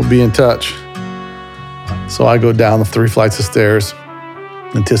 We'll be in touch. So I go down the 3 flights of stairs,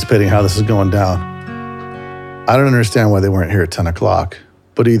 anticipating how this is going down. I don't understand why they weren't here at 10 o'clock,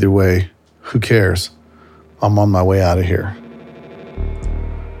 but either way, who cares? I'm on my way out of here.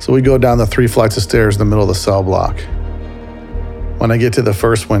 So we go down the 3 flights of stairs in the middle of the cell block. When I get to the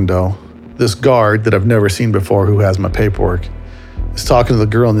first window, this guard that I've never seen before who has my paperwork is talking to the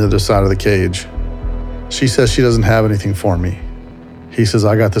girl on the other side of the cage. She says she doesn't have anything for me. He says,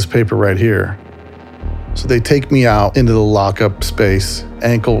 I got this paper right here. So they take me out into the lockup space,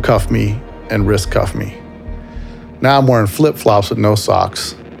 ankle cuff me, and wrist cuff me. Now I'm wearing flip-flops with no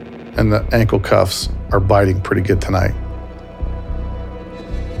socks, and the ankle cuffs are biting pretty good tonight.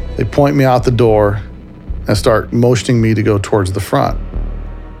 They point me out the door and start motioning me to go towards the front.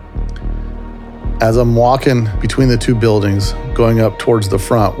 As I'm walking between the two buildings, going up towards the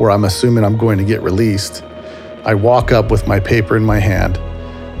front where I'm assuming I'm going to get released, I walk up with my paper in my hand,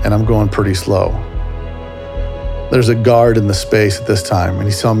 and I'm going pretty slow. There's a guard in the space at this time, and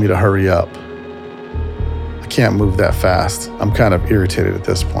he's telling me to hurry up. I can't move that fast. I'm kind of irritated at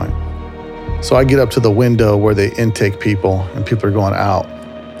this point. So I get up to the window where they intake people, and people are going out.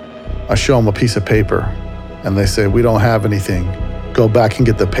 I show them a piece of paper, and they say, we don't have anything. Go back and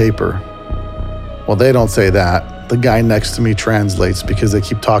get the paper. Well, they don't say that. The guy next to me translates because they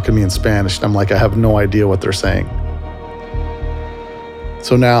keep talking to me in Spanish, and I'm like, I have no idea what they're saying.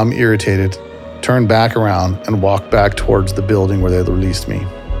 So now I'm irritated, turn back around, and walk back towards the building where they released me.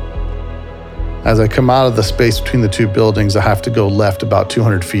 As I come out of the space between the two buildings, I have to go left about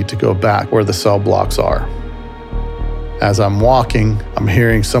 200 feet to go back where the cell blocks are. As I'm walking, I'm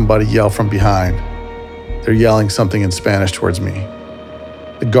hearing somebody yell from behind. They're yelling something in Spanish towards me.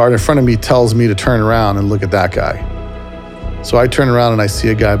 The guard in front of me tells me to turn around and look at that guy. So I turn around and I see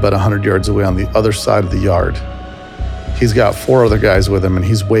a guy about 100 yards away on the other side of the yard. He's got 4 other guys with him, and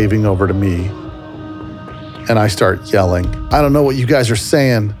he's waving over to me. And I start yelling, I don't know what you guys are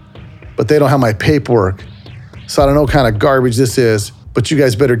saying, but they don't have my paperwork. So I don't know what kind of garbage this is, but you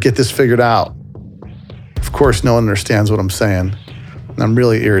guys better get this figured out. Of course, no one understands what I'm saying, and I'm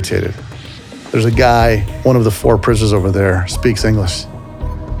really irritated. There's a guy, one of the 4 prisoners over there, speaks English.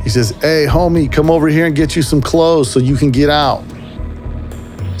 He says, hey, homie, come over here and get you some clothes so you can get out.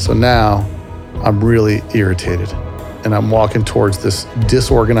 So now I'm really irritated, and I'm walking towards this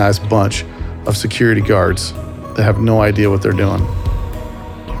disorganized bunch of security guards that have no idea what they're doing.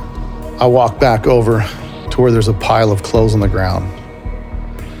 I walk back over to where there's a pile of clothes on the ground.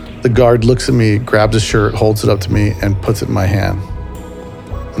 The guard looks at me, grabs his shirt, holds it up to me, and puts it in my hand.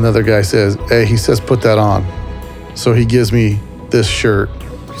 Another guy says, hey, he says, put that on. So he gives me this shirt.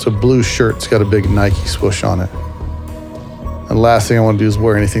 It's a blue shirt. It's got a big Nike swoosh on it. And the last thing I want to do is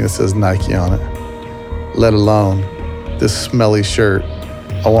wear anything that says Nike on it, let alone this smelly shirt.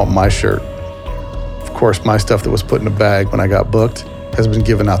 I want my shirt. Of course, my stuff that was put in a bag when I got booked has been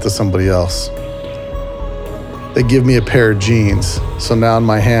given out to somebody else. They give me a pair of jeans. So now in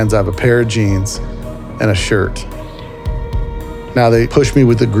my hands, I have a pair of jeans and a shirt. Now they push me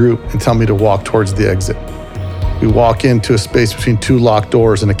with the group and tell me to walk towards the exit. We walk into a space between 2 locked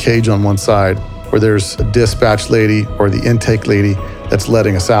doors and a cage on one side where there's a dispatch lady or the intake lady that's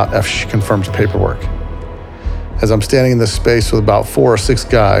letting us out after she confirms paperwork. As I'm standing in this space with about 4 or 6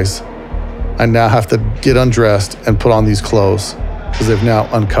 guys, I now have to get undressed and put on these clothes because they've now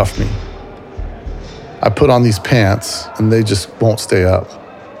uncuffed me. I put on these pants and they just won't stay up.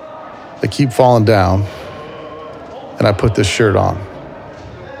 They keep falling down, and I put this shirt on.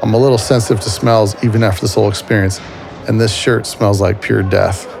 I'm a little sensitive to smells even after this whole experience, and this shirt smells like pure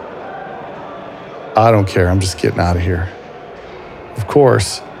death. I don't care, I'm just getting out of here. Of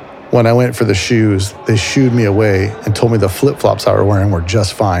course, when I went for the shoes, they shooed me away and told me the flip-flops I was wearing were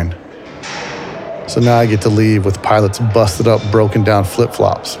just fine. So now I get to leave with pilots busted up, broken down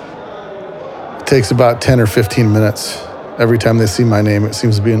flip-flops. It takes about 10 or 15 minutes. Every time they see my name, it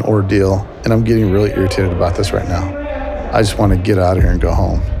seems to be an ordeal, and I'm getting really irritated about this right now. I just want to get out of here and go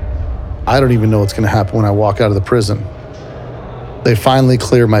home. I don't even know what's going to happen when I walk out of the prison. They finally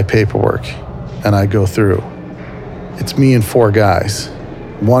clear my paperwork, and I go through. It's me and 4 guys.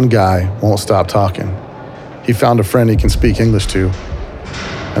 One guy won't stop talking. He found a friend he can speak English to,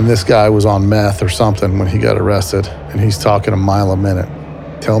 and this guy was on meth or something when he got arrested, and he's talking a mile a minute,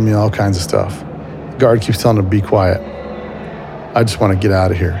 telling me all kinds of stuff. The guard keeps telling him to be quiet. I just want to get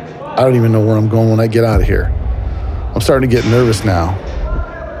out of here. I don't even know where I'm going when I get out of here. I'm starting to get nervous now.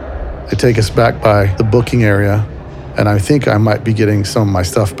 They take us back by the booking area, and I think I might be getting some of my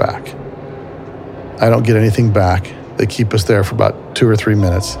stuff back. I don't get anything back. They keep us there for about 2 or 3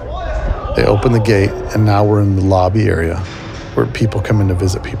 minutes. They open the gate, and now we're in the lobby area where people come in to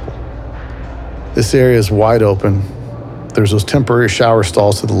visit people. This area is wide open. There's those temporary shower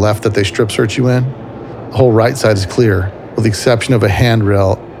stalls to the left that they strip search you in. The whole right side is clear, with the exception of a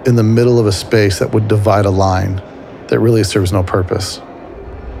handrail in the middle of a space that would divide a line that really serves no purpose.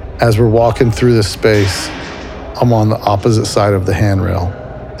 As we're walking through this space, I'm on the opposite side of the handrail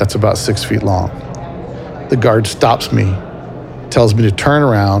that's about 6 feet long. The guard stops me, tells me to turn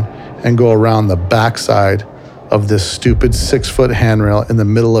around and go around the backside of this stupid 6-foot handrail in the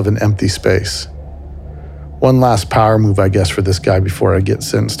middle of an empty space. One last power move, I guess, for this guy before I get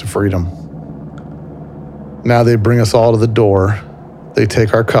sentenced to freedom. Now they bring us all to the door, they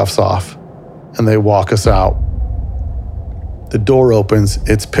take our cuffs off, and they walk us out. The door opens,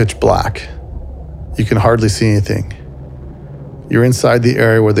 it's pitch black. You can hardly see anything. You're inside the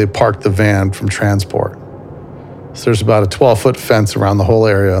area where they parked the van from transport. So there's about a 12-foot fence around the whole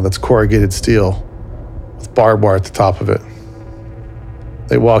area that's corrugated steel with barbed wire at the top of it.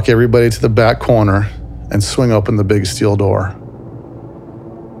 They walk everybody to the back corner and swing open the big steel door.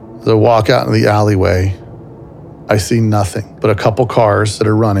 As I walk out in the alleyway, I see nothing but a couple cars that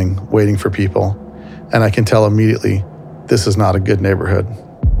are running, waiting for people, and I can tell immediately this is not a good neighborhood.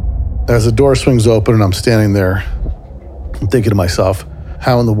 As the door swings open and I'm standing there, I'm thinking to myself,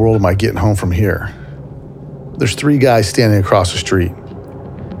 how in the world am I getting home from here? There's 3 guys standing across the street,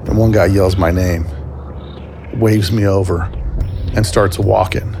 and one guy yells my name, waves me over, and starts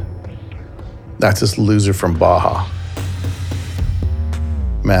walking. That's this loser from Baja.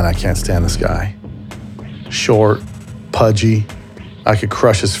 Man, I can't stand this guy. Short, pudgy, I could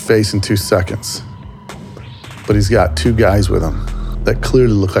crush his face in 2 seconds. But he's got 2 guys with him that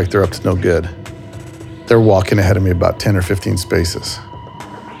clearly look like they're up to no good. They're walking ahead of me about 10 or 15 spaces.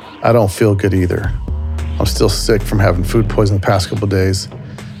 I don't feel good either. I'm still sick from having food poisoning the past couple days,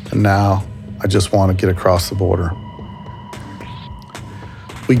 and now I just want to get across the border.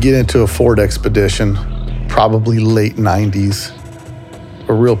 We get into a Ford Expedition, probably late 90s,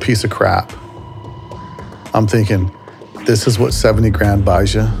 a real piece of crap. I'm thinking, this is what 70 grand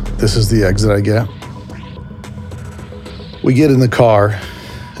buys you? This is the exit I get? We get in the car,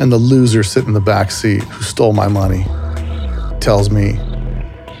 and the loser sitting in the back seat who stole my money tells me,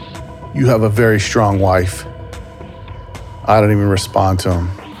 "You have a very strong wife." I don't even respond to him.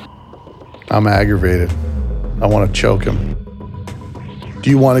 I'm aggravated. I want to choke him.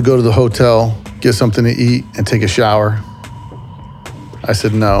 "Do you want to go to the hotel, get something to eat, and take a shower?" I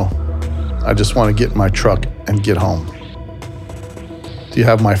said, "No, I just want to get in my truck and get home." "Do you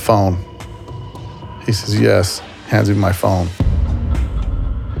have my phone?" He says, "Yes," hands me my phone.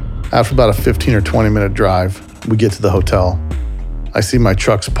 After about a 15 or 20 minute drive, we get to the hotel. I see my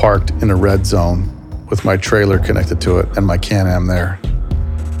truck's parked in a red zone with my trailer connected to it and my Can-Am there.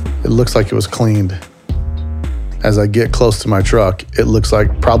 It looks like it was cleaned. As I get close to my truck, it looks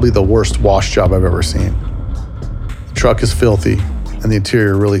like probably the worst wash job I've ever seen. The truck is filthy and the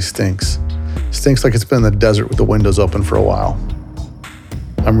interior really stinks. Stinks like it's been in the desert with the windows open for a while.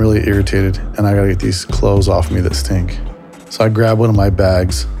 I'm really irritated and I gotta get these clothes off me that stink. So I grab one of my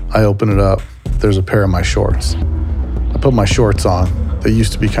bags, I open it up, there's a pair of my shorts. I put my shorts on, they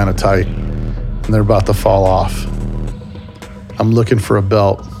used to be kind of tight, and they're about to fall off. I'm looking for a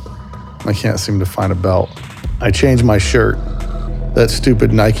belt, I can't seem to find a belt. I change my shirt, that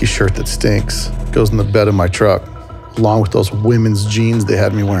stupid Nike shirt that stinks, goes in the bed of my truck, along with those women's jeans they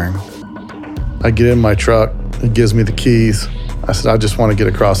had me wearing. I get in my truck, it gives me the keys. I said, "I just want to get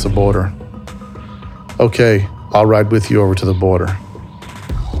across the border." "Okay, I'll ride with you over to the border."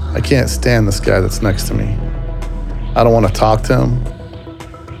 I can't stand this guy that's next to me. I don't want to talk to him.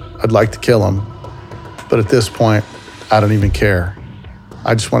 I'd like to kill him. But at this point, I don't even care.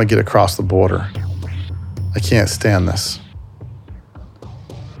 I just want to get across the border. I can't stand this.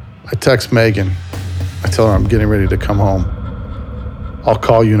 I text Megan. I tell her I'm getting ready to come home. "I'll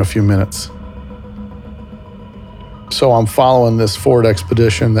call you in a few minutes." So I'm following this Ford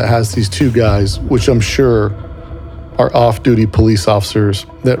Expedition that has these 2 guys, which I'm sure are off-duty police officers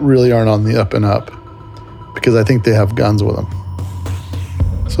that really aren't on the up and up because I think they have guns with them.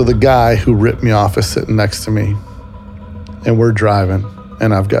 So the guy who ripped me off is sitting next to me, and we're driving,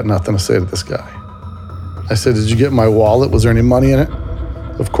 and I've got nothing to say to this guy. I said, "Did you get my wallet? Was there any money in it?"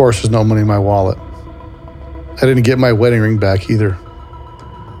 Of course, there's no money in my wallet. I didn't get my wedding ring back either.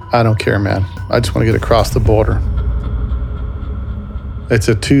 I don't care, man. I just want to get across the border. It's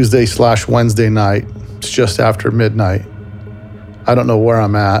a Tuesday/Wednesday night. It's just after midnight. I don't know where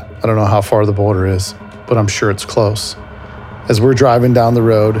I'm at. I don't know how far the border is, but I'm sure it's close. As we're driving down the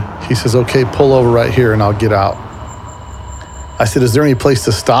road, he says, "Okay, pull over right here and I'll get out." I said, "Is there any place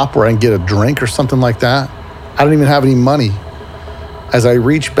to stop where I can get a drink or something like that?" I don't even have any money. As I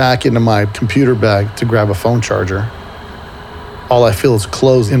reach back into my computer bag to grab a phone charger, all I feel is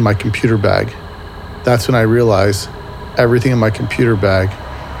clothes in my computer bag. That's when I realize everything in my computer bag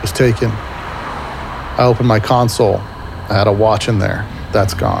was taken. I opened my console. I had a watch in there.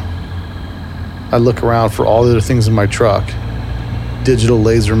 That's gone. I look around for all the other things in my truck. Digital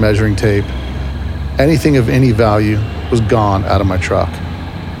laser measuring tape. Anything of any value was gone out of my truck.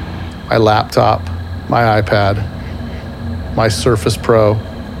 My laptop, my iPad, my Surface Pro.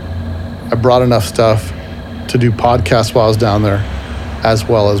 I brought enough stuff to do podcasts while I was down there, as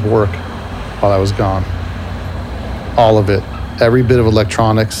well as work while I was gone. All of it, every bit of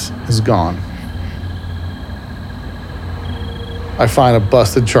electronics is gone. I find a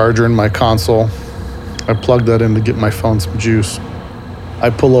busted charger in my console. I plug that in to get my phone some juice. I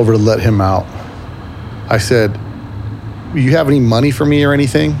pull over to let him out. I said, "You have any money for me or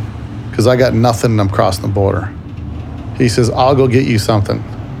anything? Because I got nothing and I'm crossing the border." He says, "I'll go get you something."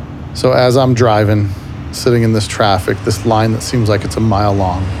 So as I'm driving, sitting in this traffic, this line that seems like it's a mile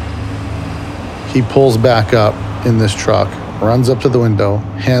long, he pulls back up in this truck, runs up to the window,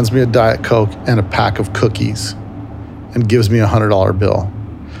 hands me a Diet Coke and a pack of cookies, and gives me a $100 bill.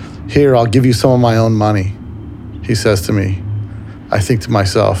 "Here, I'll give you some of my own money," he says to me. I think to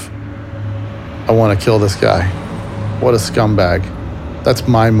myself, I want to kill this guy. What a scumbag. That's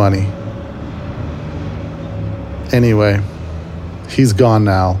my money. Anyway, he's gone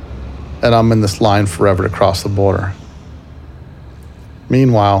now, and I'm in this line forever to cross the border.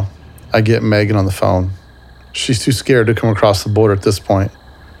 Meanwhile, I get Megan on the phone. She's too scared to come across the border at this point.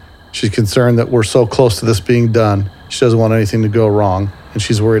 She's concerned that we're so close to this being done, she doesn't want anything to go wrong, and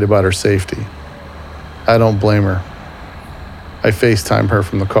she's worried about her safety. I don't blame her. I FaceTime her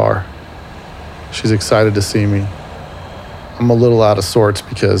from the car. She's excited to see me. I'm a little out of sorts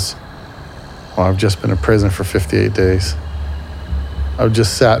because, well, I've just been in prison for 58 days. I've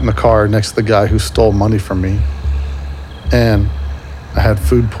just sat in the car next to the guy who stole money from me, and I had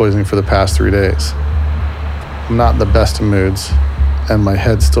food poisoning for the past 3 days. I'm not in the best of moods, and my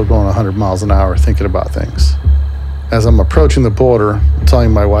head's still going 100 miles an hour thinking about things. As I'm approaching the border, I'm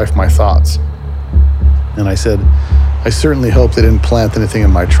telling my wife my thoughts. And I said, I certainly hope they didn't plant anything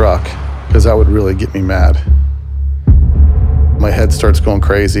in my truck, because that would really get me mad. My head starts going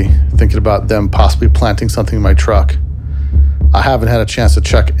crazy, thinking about them possibly planting something in my truck. I haven't had a chance to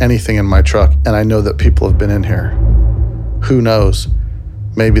check anything in my truck, and I know that people have been in here. Who knows?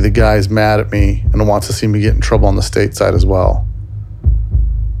 Maybe the guy's mad at me and wants to see me get in trouble on the state side as well.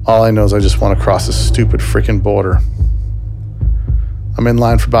 All I know is I just want to cross this stupid freaking border. I'm in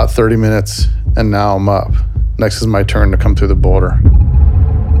line for about 30 minutes, and now I'm up. Next is my turn to come through the border.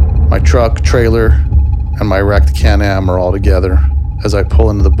 My truck, trailer, and my wrecked Can-Am are all together as I pull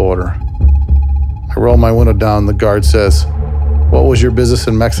into the border. I roll my window down, the guard says, "What was your business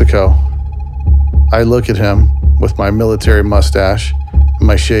in Mexico?" I look at him with my military mustache and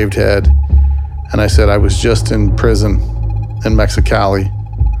my shaved head, and I said I was just in prison in Mexicali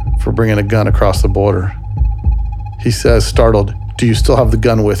for bringing a gun across the border. He says, startled, "Do you still have the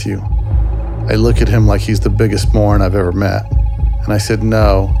gun with you?" I look at him like he's the biggest moron I've ever met, and I said,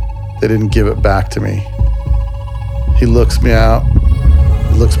 "No, they didn't give it back to me." He looks me out,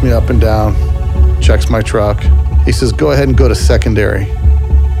 he looks me up and down, checks my truck. He says, "Go ahead and go to secondary.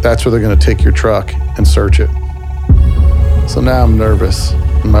 That's where they're gonna take your truck and search it." So now I'm nervous,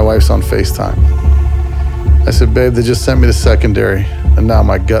 and my wife's on FaceTime. I said, "Babe, they just sent me to secondary, and now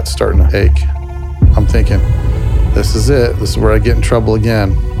my gut's starting to ache." I'm thinking, this is it. This is where I get in trouble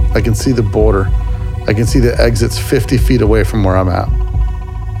again. I can see the border. I can see the exits 50 feet away from where I'm at.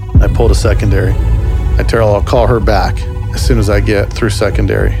 I pull to secondary. I tell her I'll call her back as soon as I get through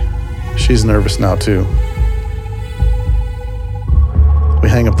secondary. She's nervous now too. We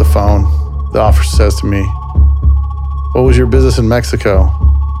hang up the phone. The officer says to me, "What was your business in Mexico?"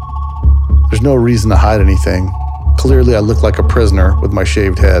 There's no reason to hide anything. Clearly I look like a prisoner with my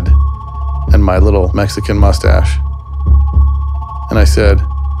shaved head and my little Mexican mustache. And I said,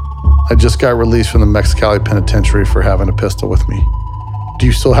 I just got released from the Mexicali Penitentiary for having a pistol with me. Do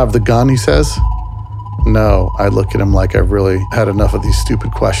you still have the gun, he says? No, I look at him like I've really had enough of these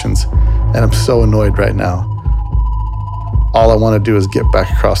stupid questions, and I'm so annoyed right now. All I want to do is get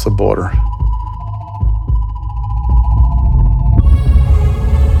back across the border.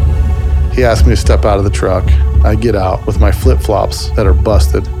 He asked me to step out of the truck. I get out with my flip-flops that are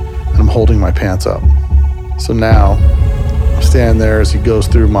busted, and I'm holding my pants up. So now, I'm standing there as he goes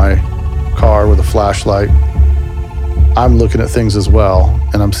through my car with a flashlight. I'm looking at things as well,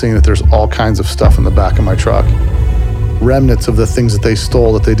 and I'm seeing that there's all kinds of stuff in the back of my truck. Remnants of the things that they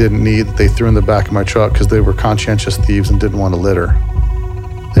stole that they didn't need, that they threw in the back of my truck because they were conscientious thieves and didn't want to litter.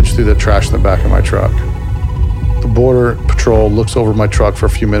 They just threw that trash in the back of my truck. The Border Patrol looks over my truck for a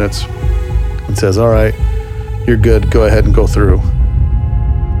few minutes and says, all right, you're good, go ahead and go through.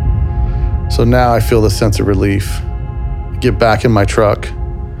 So now I feel the sense of relief. I get back in my truck,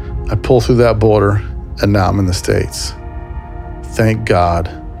 I pull through that border, and now I'm in the States. Thank God,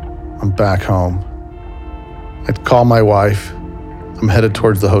 I'm back home. I'd call my wife. I'm headed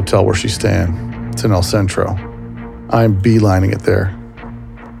towards the hotel where she's staying. It's in El Centro. I'm beelining it there.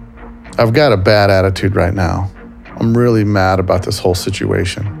 I've got a bad attitude right now. I'm really mad about this whole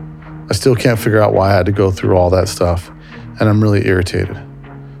situation. I still can't figure out why I had to go through all that stuff, and I'm really irritated.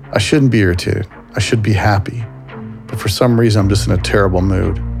 I shouldn't be irritated. I should be happy. But for some reason, I'm just in a terrible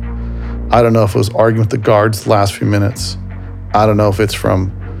mood. I don't know if it was arguing with the guards the last few minutes. I don't know if it's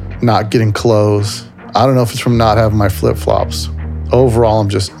from not getting clothes. I don't know if it's from not having my flip-flops. Overall, I'm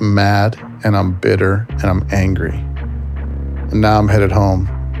just mad, and I'm bitter, and I'm angry. And now I'm headed home,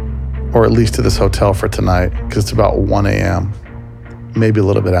 or at least to this hotel for tonight, because it's about 1 a.m., maybe a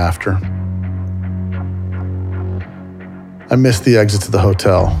little bit after. I missed the exit to the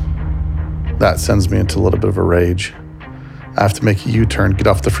hotel. That sends me into a little bit of a rage. I have to make a U-turn, get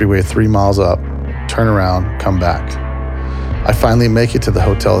off the freeway 3 miles up, turn around, come back. I finally make it to the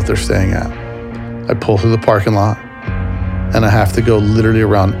hotel that they're staying at. I pull through the parking lot, and I have to go literally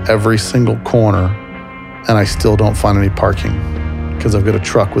around every single corner, and I still don't find any parking because I've got a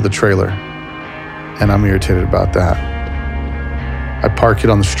truck with a trailer, and I'm irritated about that. I park it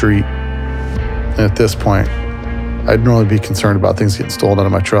on the street, and at this point, I'd normally be concerned about things getting stolen out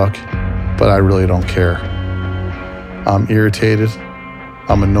of my truck, but I really don't care. I'm irritated,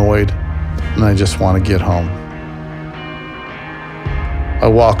 I'm annoyed, and I just want to get home. I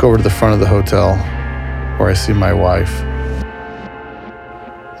walk over to the front of the hotel where I see my wife.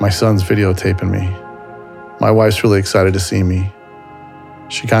 My son's videotaping me. My wife's really excited to see me.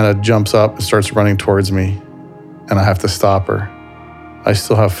 She kind of jumps up and starts running towards me, and I have to stop her. I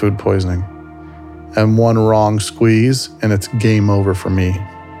still have food poisoning. And one wrong squeeze, and it's game over for me.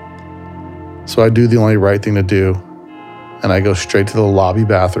 So I do the only right thing to do, and I go straight to the lobby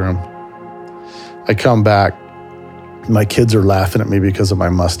bathroom. I come back. My kids are laughing at me because of my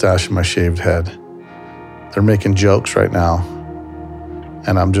mustache and my shaved head. They're making jokes right now,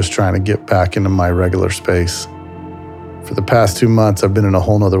 and I'm just trying to get back into my regular space. For the past 2 months, I've been in a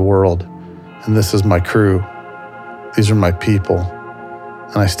whole nother world, and this is my crew. These are my people,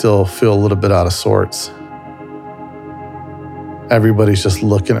 and I still feel a little bit out of sorts. Everybody's just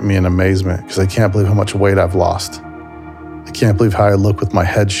looking at me in amazement because they can't believe how much weight I've lost. They can't believe how I look with my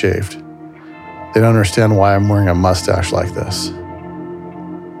head shaved. They don't understand why I'm wearing a mustache like this.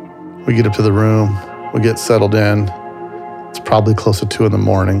 We get up to the room, we get settled in. It's probably close to 2 in the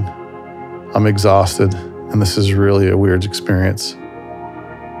morning. I'm exhausted, and this is really a weird experience.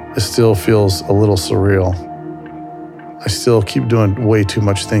 It still feels a little surreal. I still keep doing way too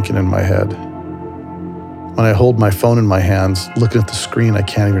much thinking in my head. When I hold my phone in my hands, looking at the screen, I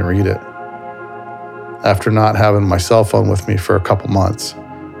can't even read it. After not having my cell phone with me for a couple months,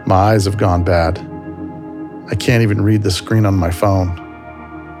 my eyes have gone bad. I can't even read the screen on my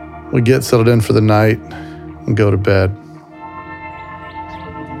phone. We get settled in for the night and go to bed.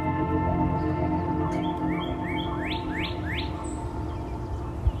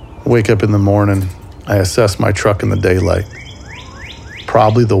 Wake up in the morning, I assess my truck in the daylight.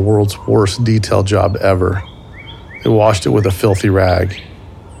 Probably the world's worst detail job ever. They washed it with a filthy rag.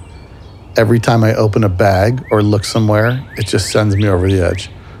 Every time I open a bag or look somewhere, it just sends me over the edge.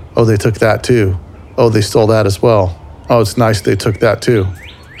 Oh, they took that too. Oh, they stole that as well. Oh, it's nice they took that too.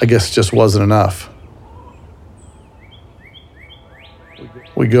 I guess it just wasn't enough.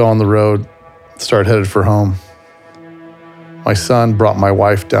 We go on the road, start headed for home. My son brought my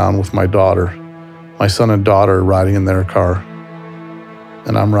wife down with my daughter. My son and daughter are riding in their car,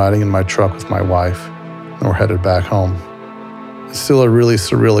 and I'm riding in my truck with my wife, and we're headed back home. It's still a really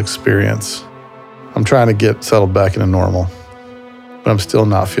surreal experience. I'm trying to get settled back into normal. but I'm still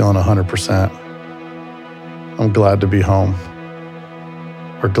not feeling 100%. I'm glad to be home,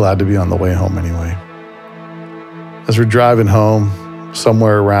 or glad to be on the way home anyway. As we're driving home,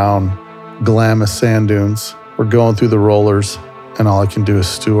 somewhere around Glamis sand dunes, we're going through the rollers, and all I can do is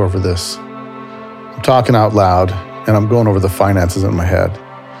stew over this. I'm talking out loud, and I'm going over the finances in my head.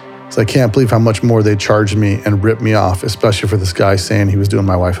 So I can't believe how much more they charged me and ripped me off, especially for this guy saying he was doing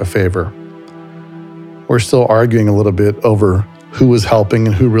my wife a favor. We're still arguing a little bit over who was helping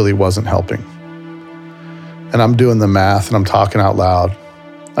and who really wasn't helping. And I'm doing the math and I'm talking out loud.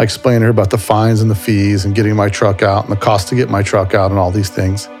 I explained to her about the fines and the fees and getting my truck out and the cost to get my truck out and all these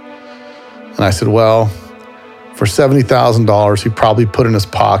things. And I said, well, for $70,000, he probably put in his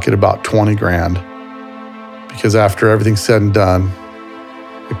pocket about 20 grand. Because after everything's said and done,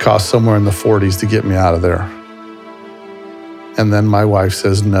 it cost somewhere in the 40s to get me out of there. And then my wife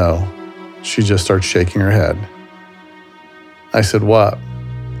says no. She just starts shaking her head. I said, what?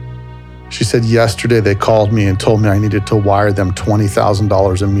 She said, yesterday they called me and told me I needed to wire them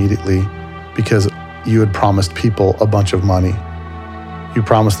 $20,000 immediately because you had promised people a bunch of money. You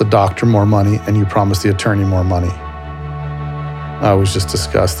promised the doctor more money and you promised the attorney more money. I was just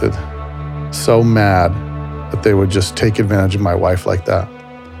disgusted. So mad that they would just take advantage of my wife like that.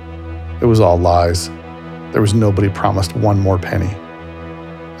 It was all lies. There was nobody promised one more penny.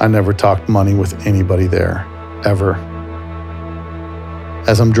 I never talked money with anybody there, ever.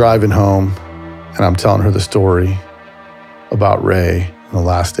 As I'm driving home and I'm telling her the story about Ray on the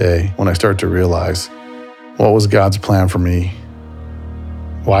last day, when I start to realize what was God's plan for me?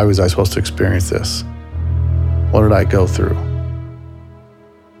 Why was I supposed to experience this? What did I go through?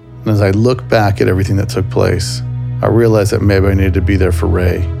 And as I look back at everything that took place, I realize that maybe I needed to be there for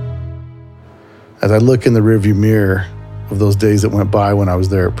Ray. As I look in the rearview mirror of those days that went by when I was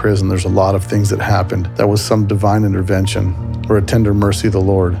there at prison, there's a lot of things that happened that was some divine intervention or a tender mercy of the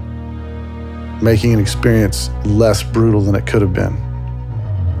Lord, making an experience less brutal than it could have been.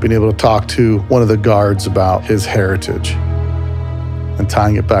 Being able to talk to one of the guards about his heritage and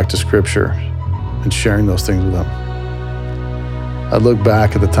tying it back to Scripture and sharing those things with him. I look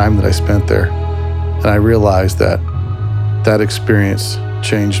back at the time that I spent there and I realized that that experience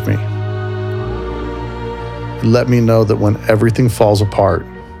changed me. It let me know that when everything falls apart,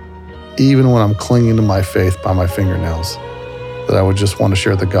 even when I'm clinging to my faith by my fingernails, that I would just want to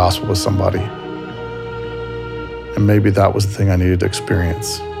share the gospel with somebody. And maybe that was the thing I needed to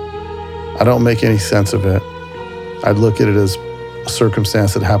experience. I don't make any sense of it. I look at it as a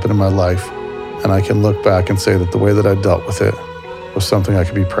circumstance that happened in my life, and I can look back and say that the way that I dealt with it was something I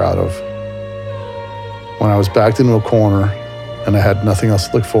could be proud of. When I was backed into a corner and I had nothing else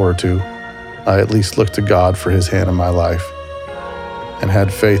to look forward to, I at least looked to God for His hand in my life and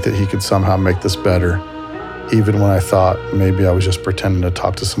had faith that He could somehow make this better, even when I thought maybe I was just pretending to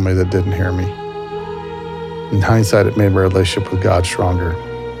talk to somebody that didn't hear me. In hindsight, it made my relationship with God stronger.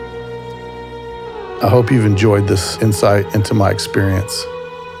 I hope you've enjoyed this insight into my experience.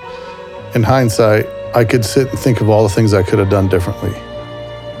 In hindsight, I could sit and think of all the things I could have done differently,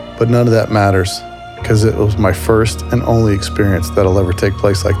 but none of that matters because it was my first and only experience that'll ever take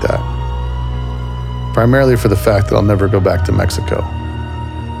place like that. Primarily for the fact that I'll never go back to Mexico.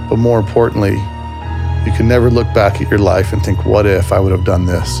 But more importantly, you can never look back at your life and think, what if I would have done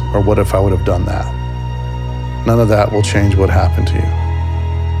this? Or what if I would have done that? None of that will change what happened to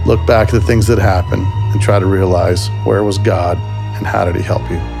you. Look back at the things that happened and try to realize where was God and how did He help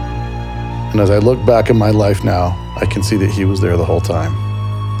you? And as I look back at my life now, I can see that He was there the whole time.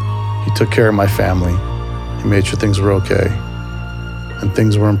 He took care of my family. He made sure things were okay. And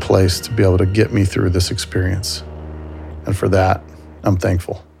things were in place to be able to get me through this experience. And for that, I'm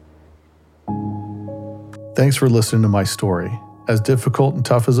thankful. Thanks for listening to my story. As difficult and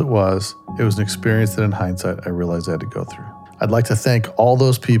tough as it was an experience that in hindsight, I realized I had to go through. I'd like to thank all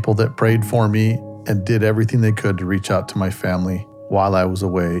those people that prayed for me and did everything they could to reach out to my family while I was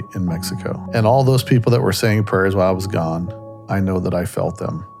away in Mexico. And all those people that were saying prayers while I was gone, I know that I felt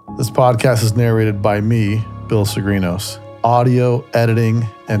them. This podcast is narrated by me, Bill Sagrinos. Audio, editing,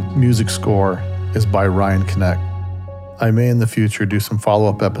 and music score is by Ryan Connect. I may in the future do some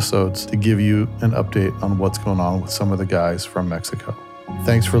follow-up episodes to give you an update on what's going on with some of the guys from Mexico.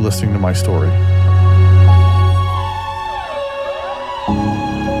 Thanks for listening to my story.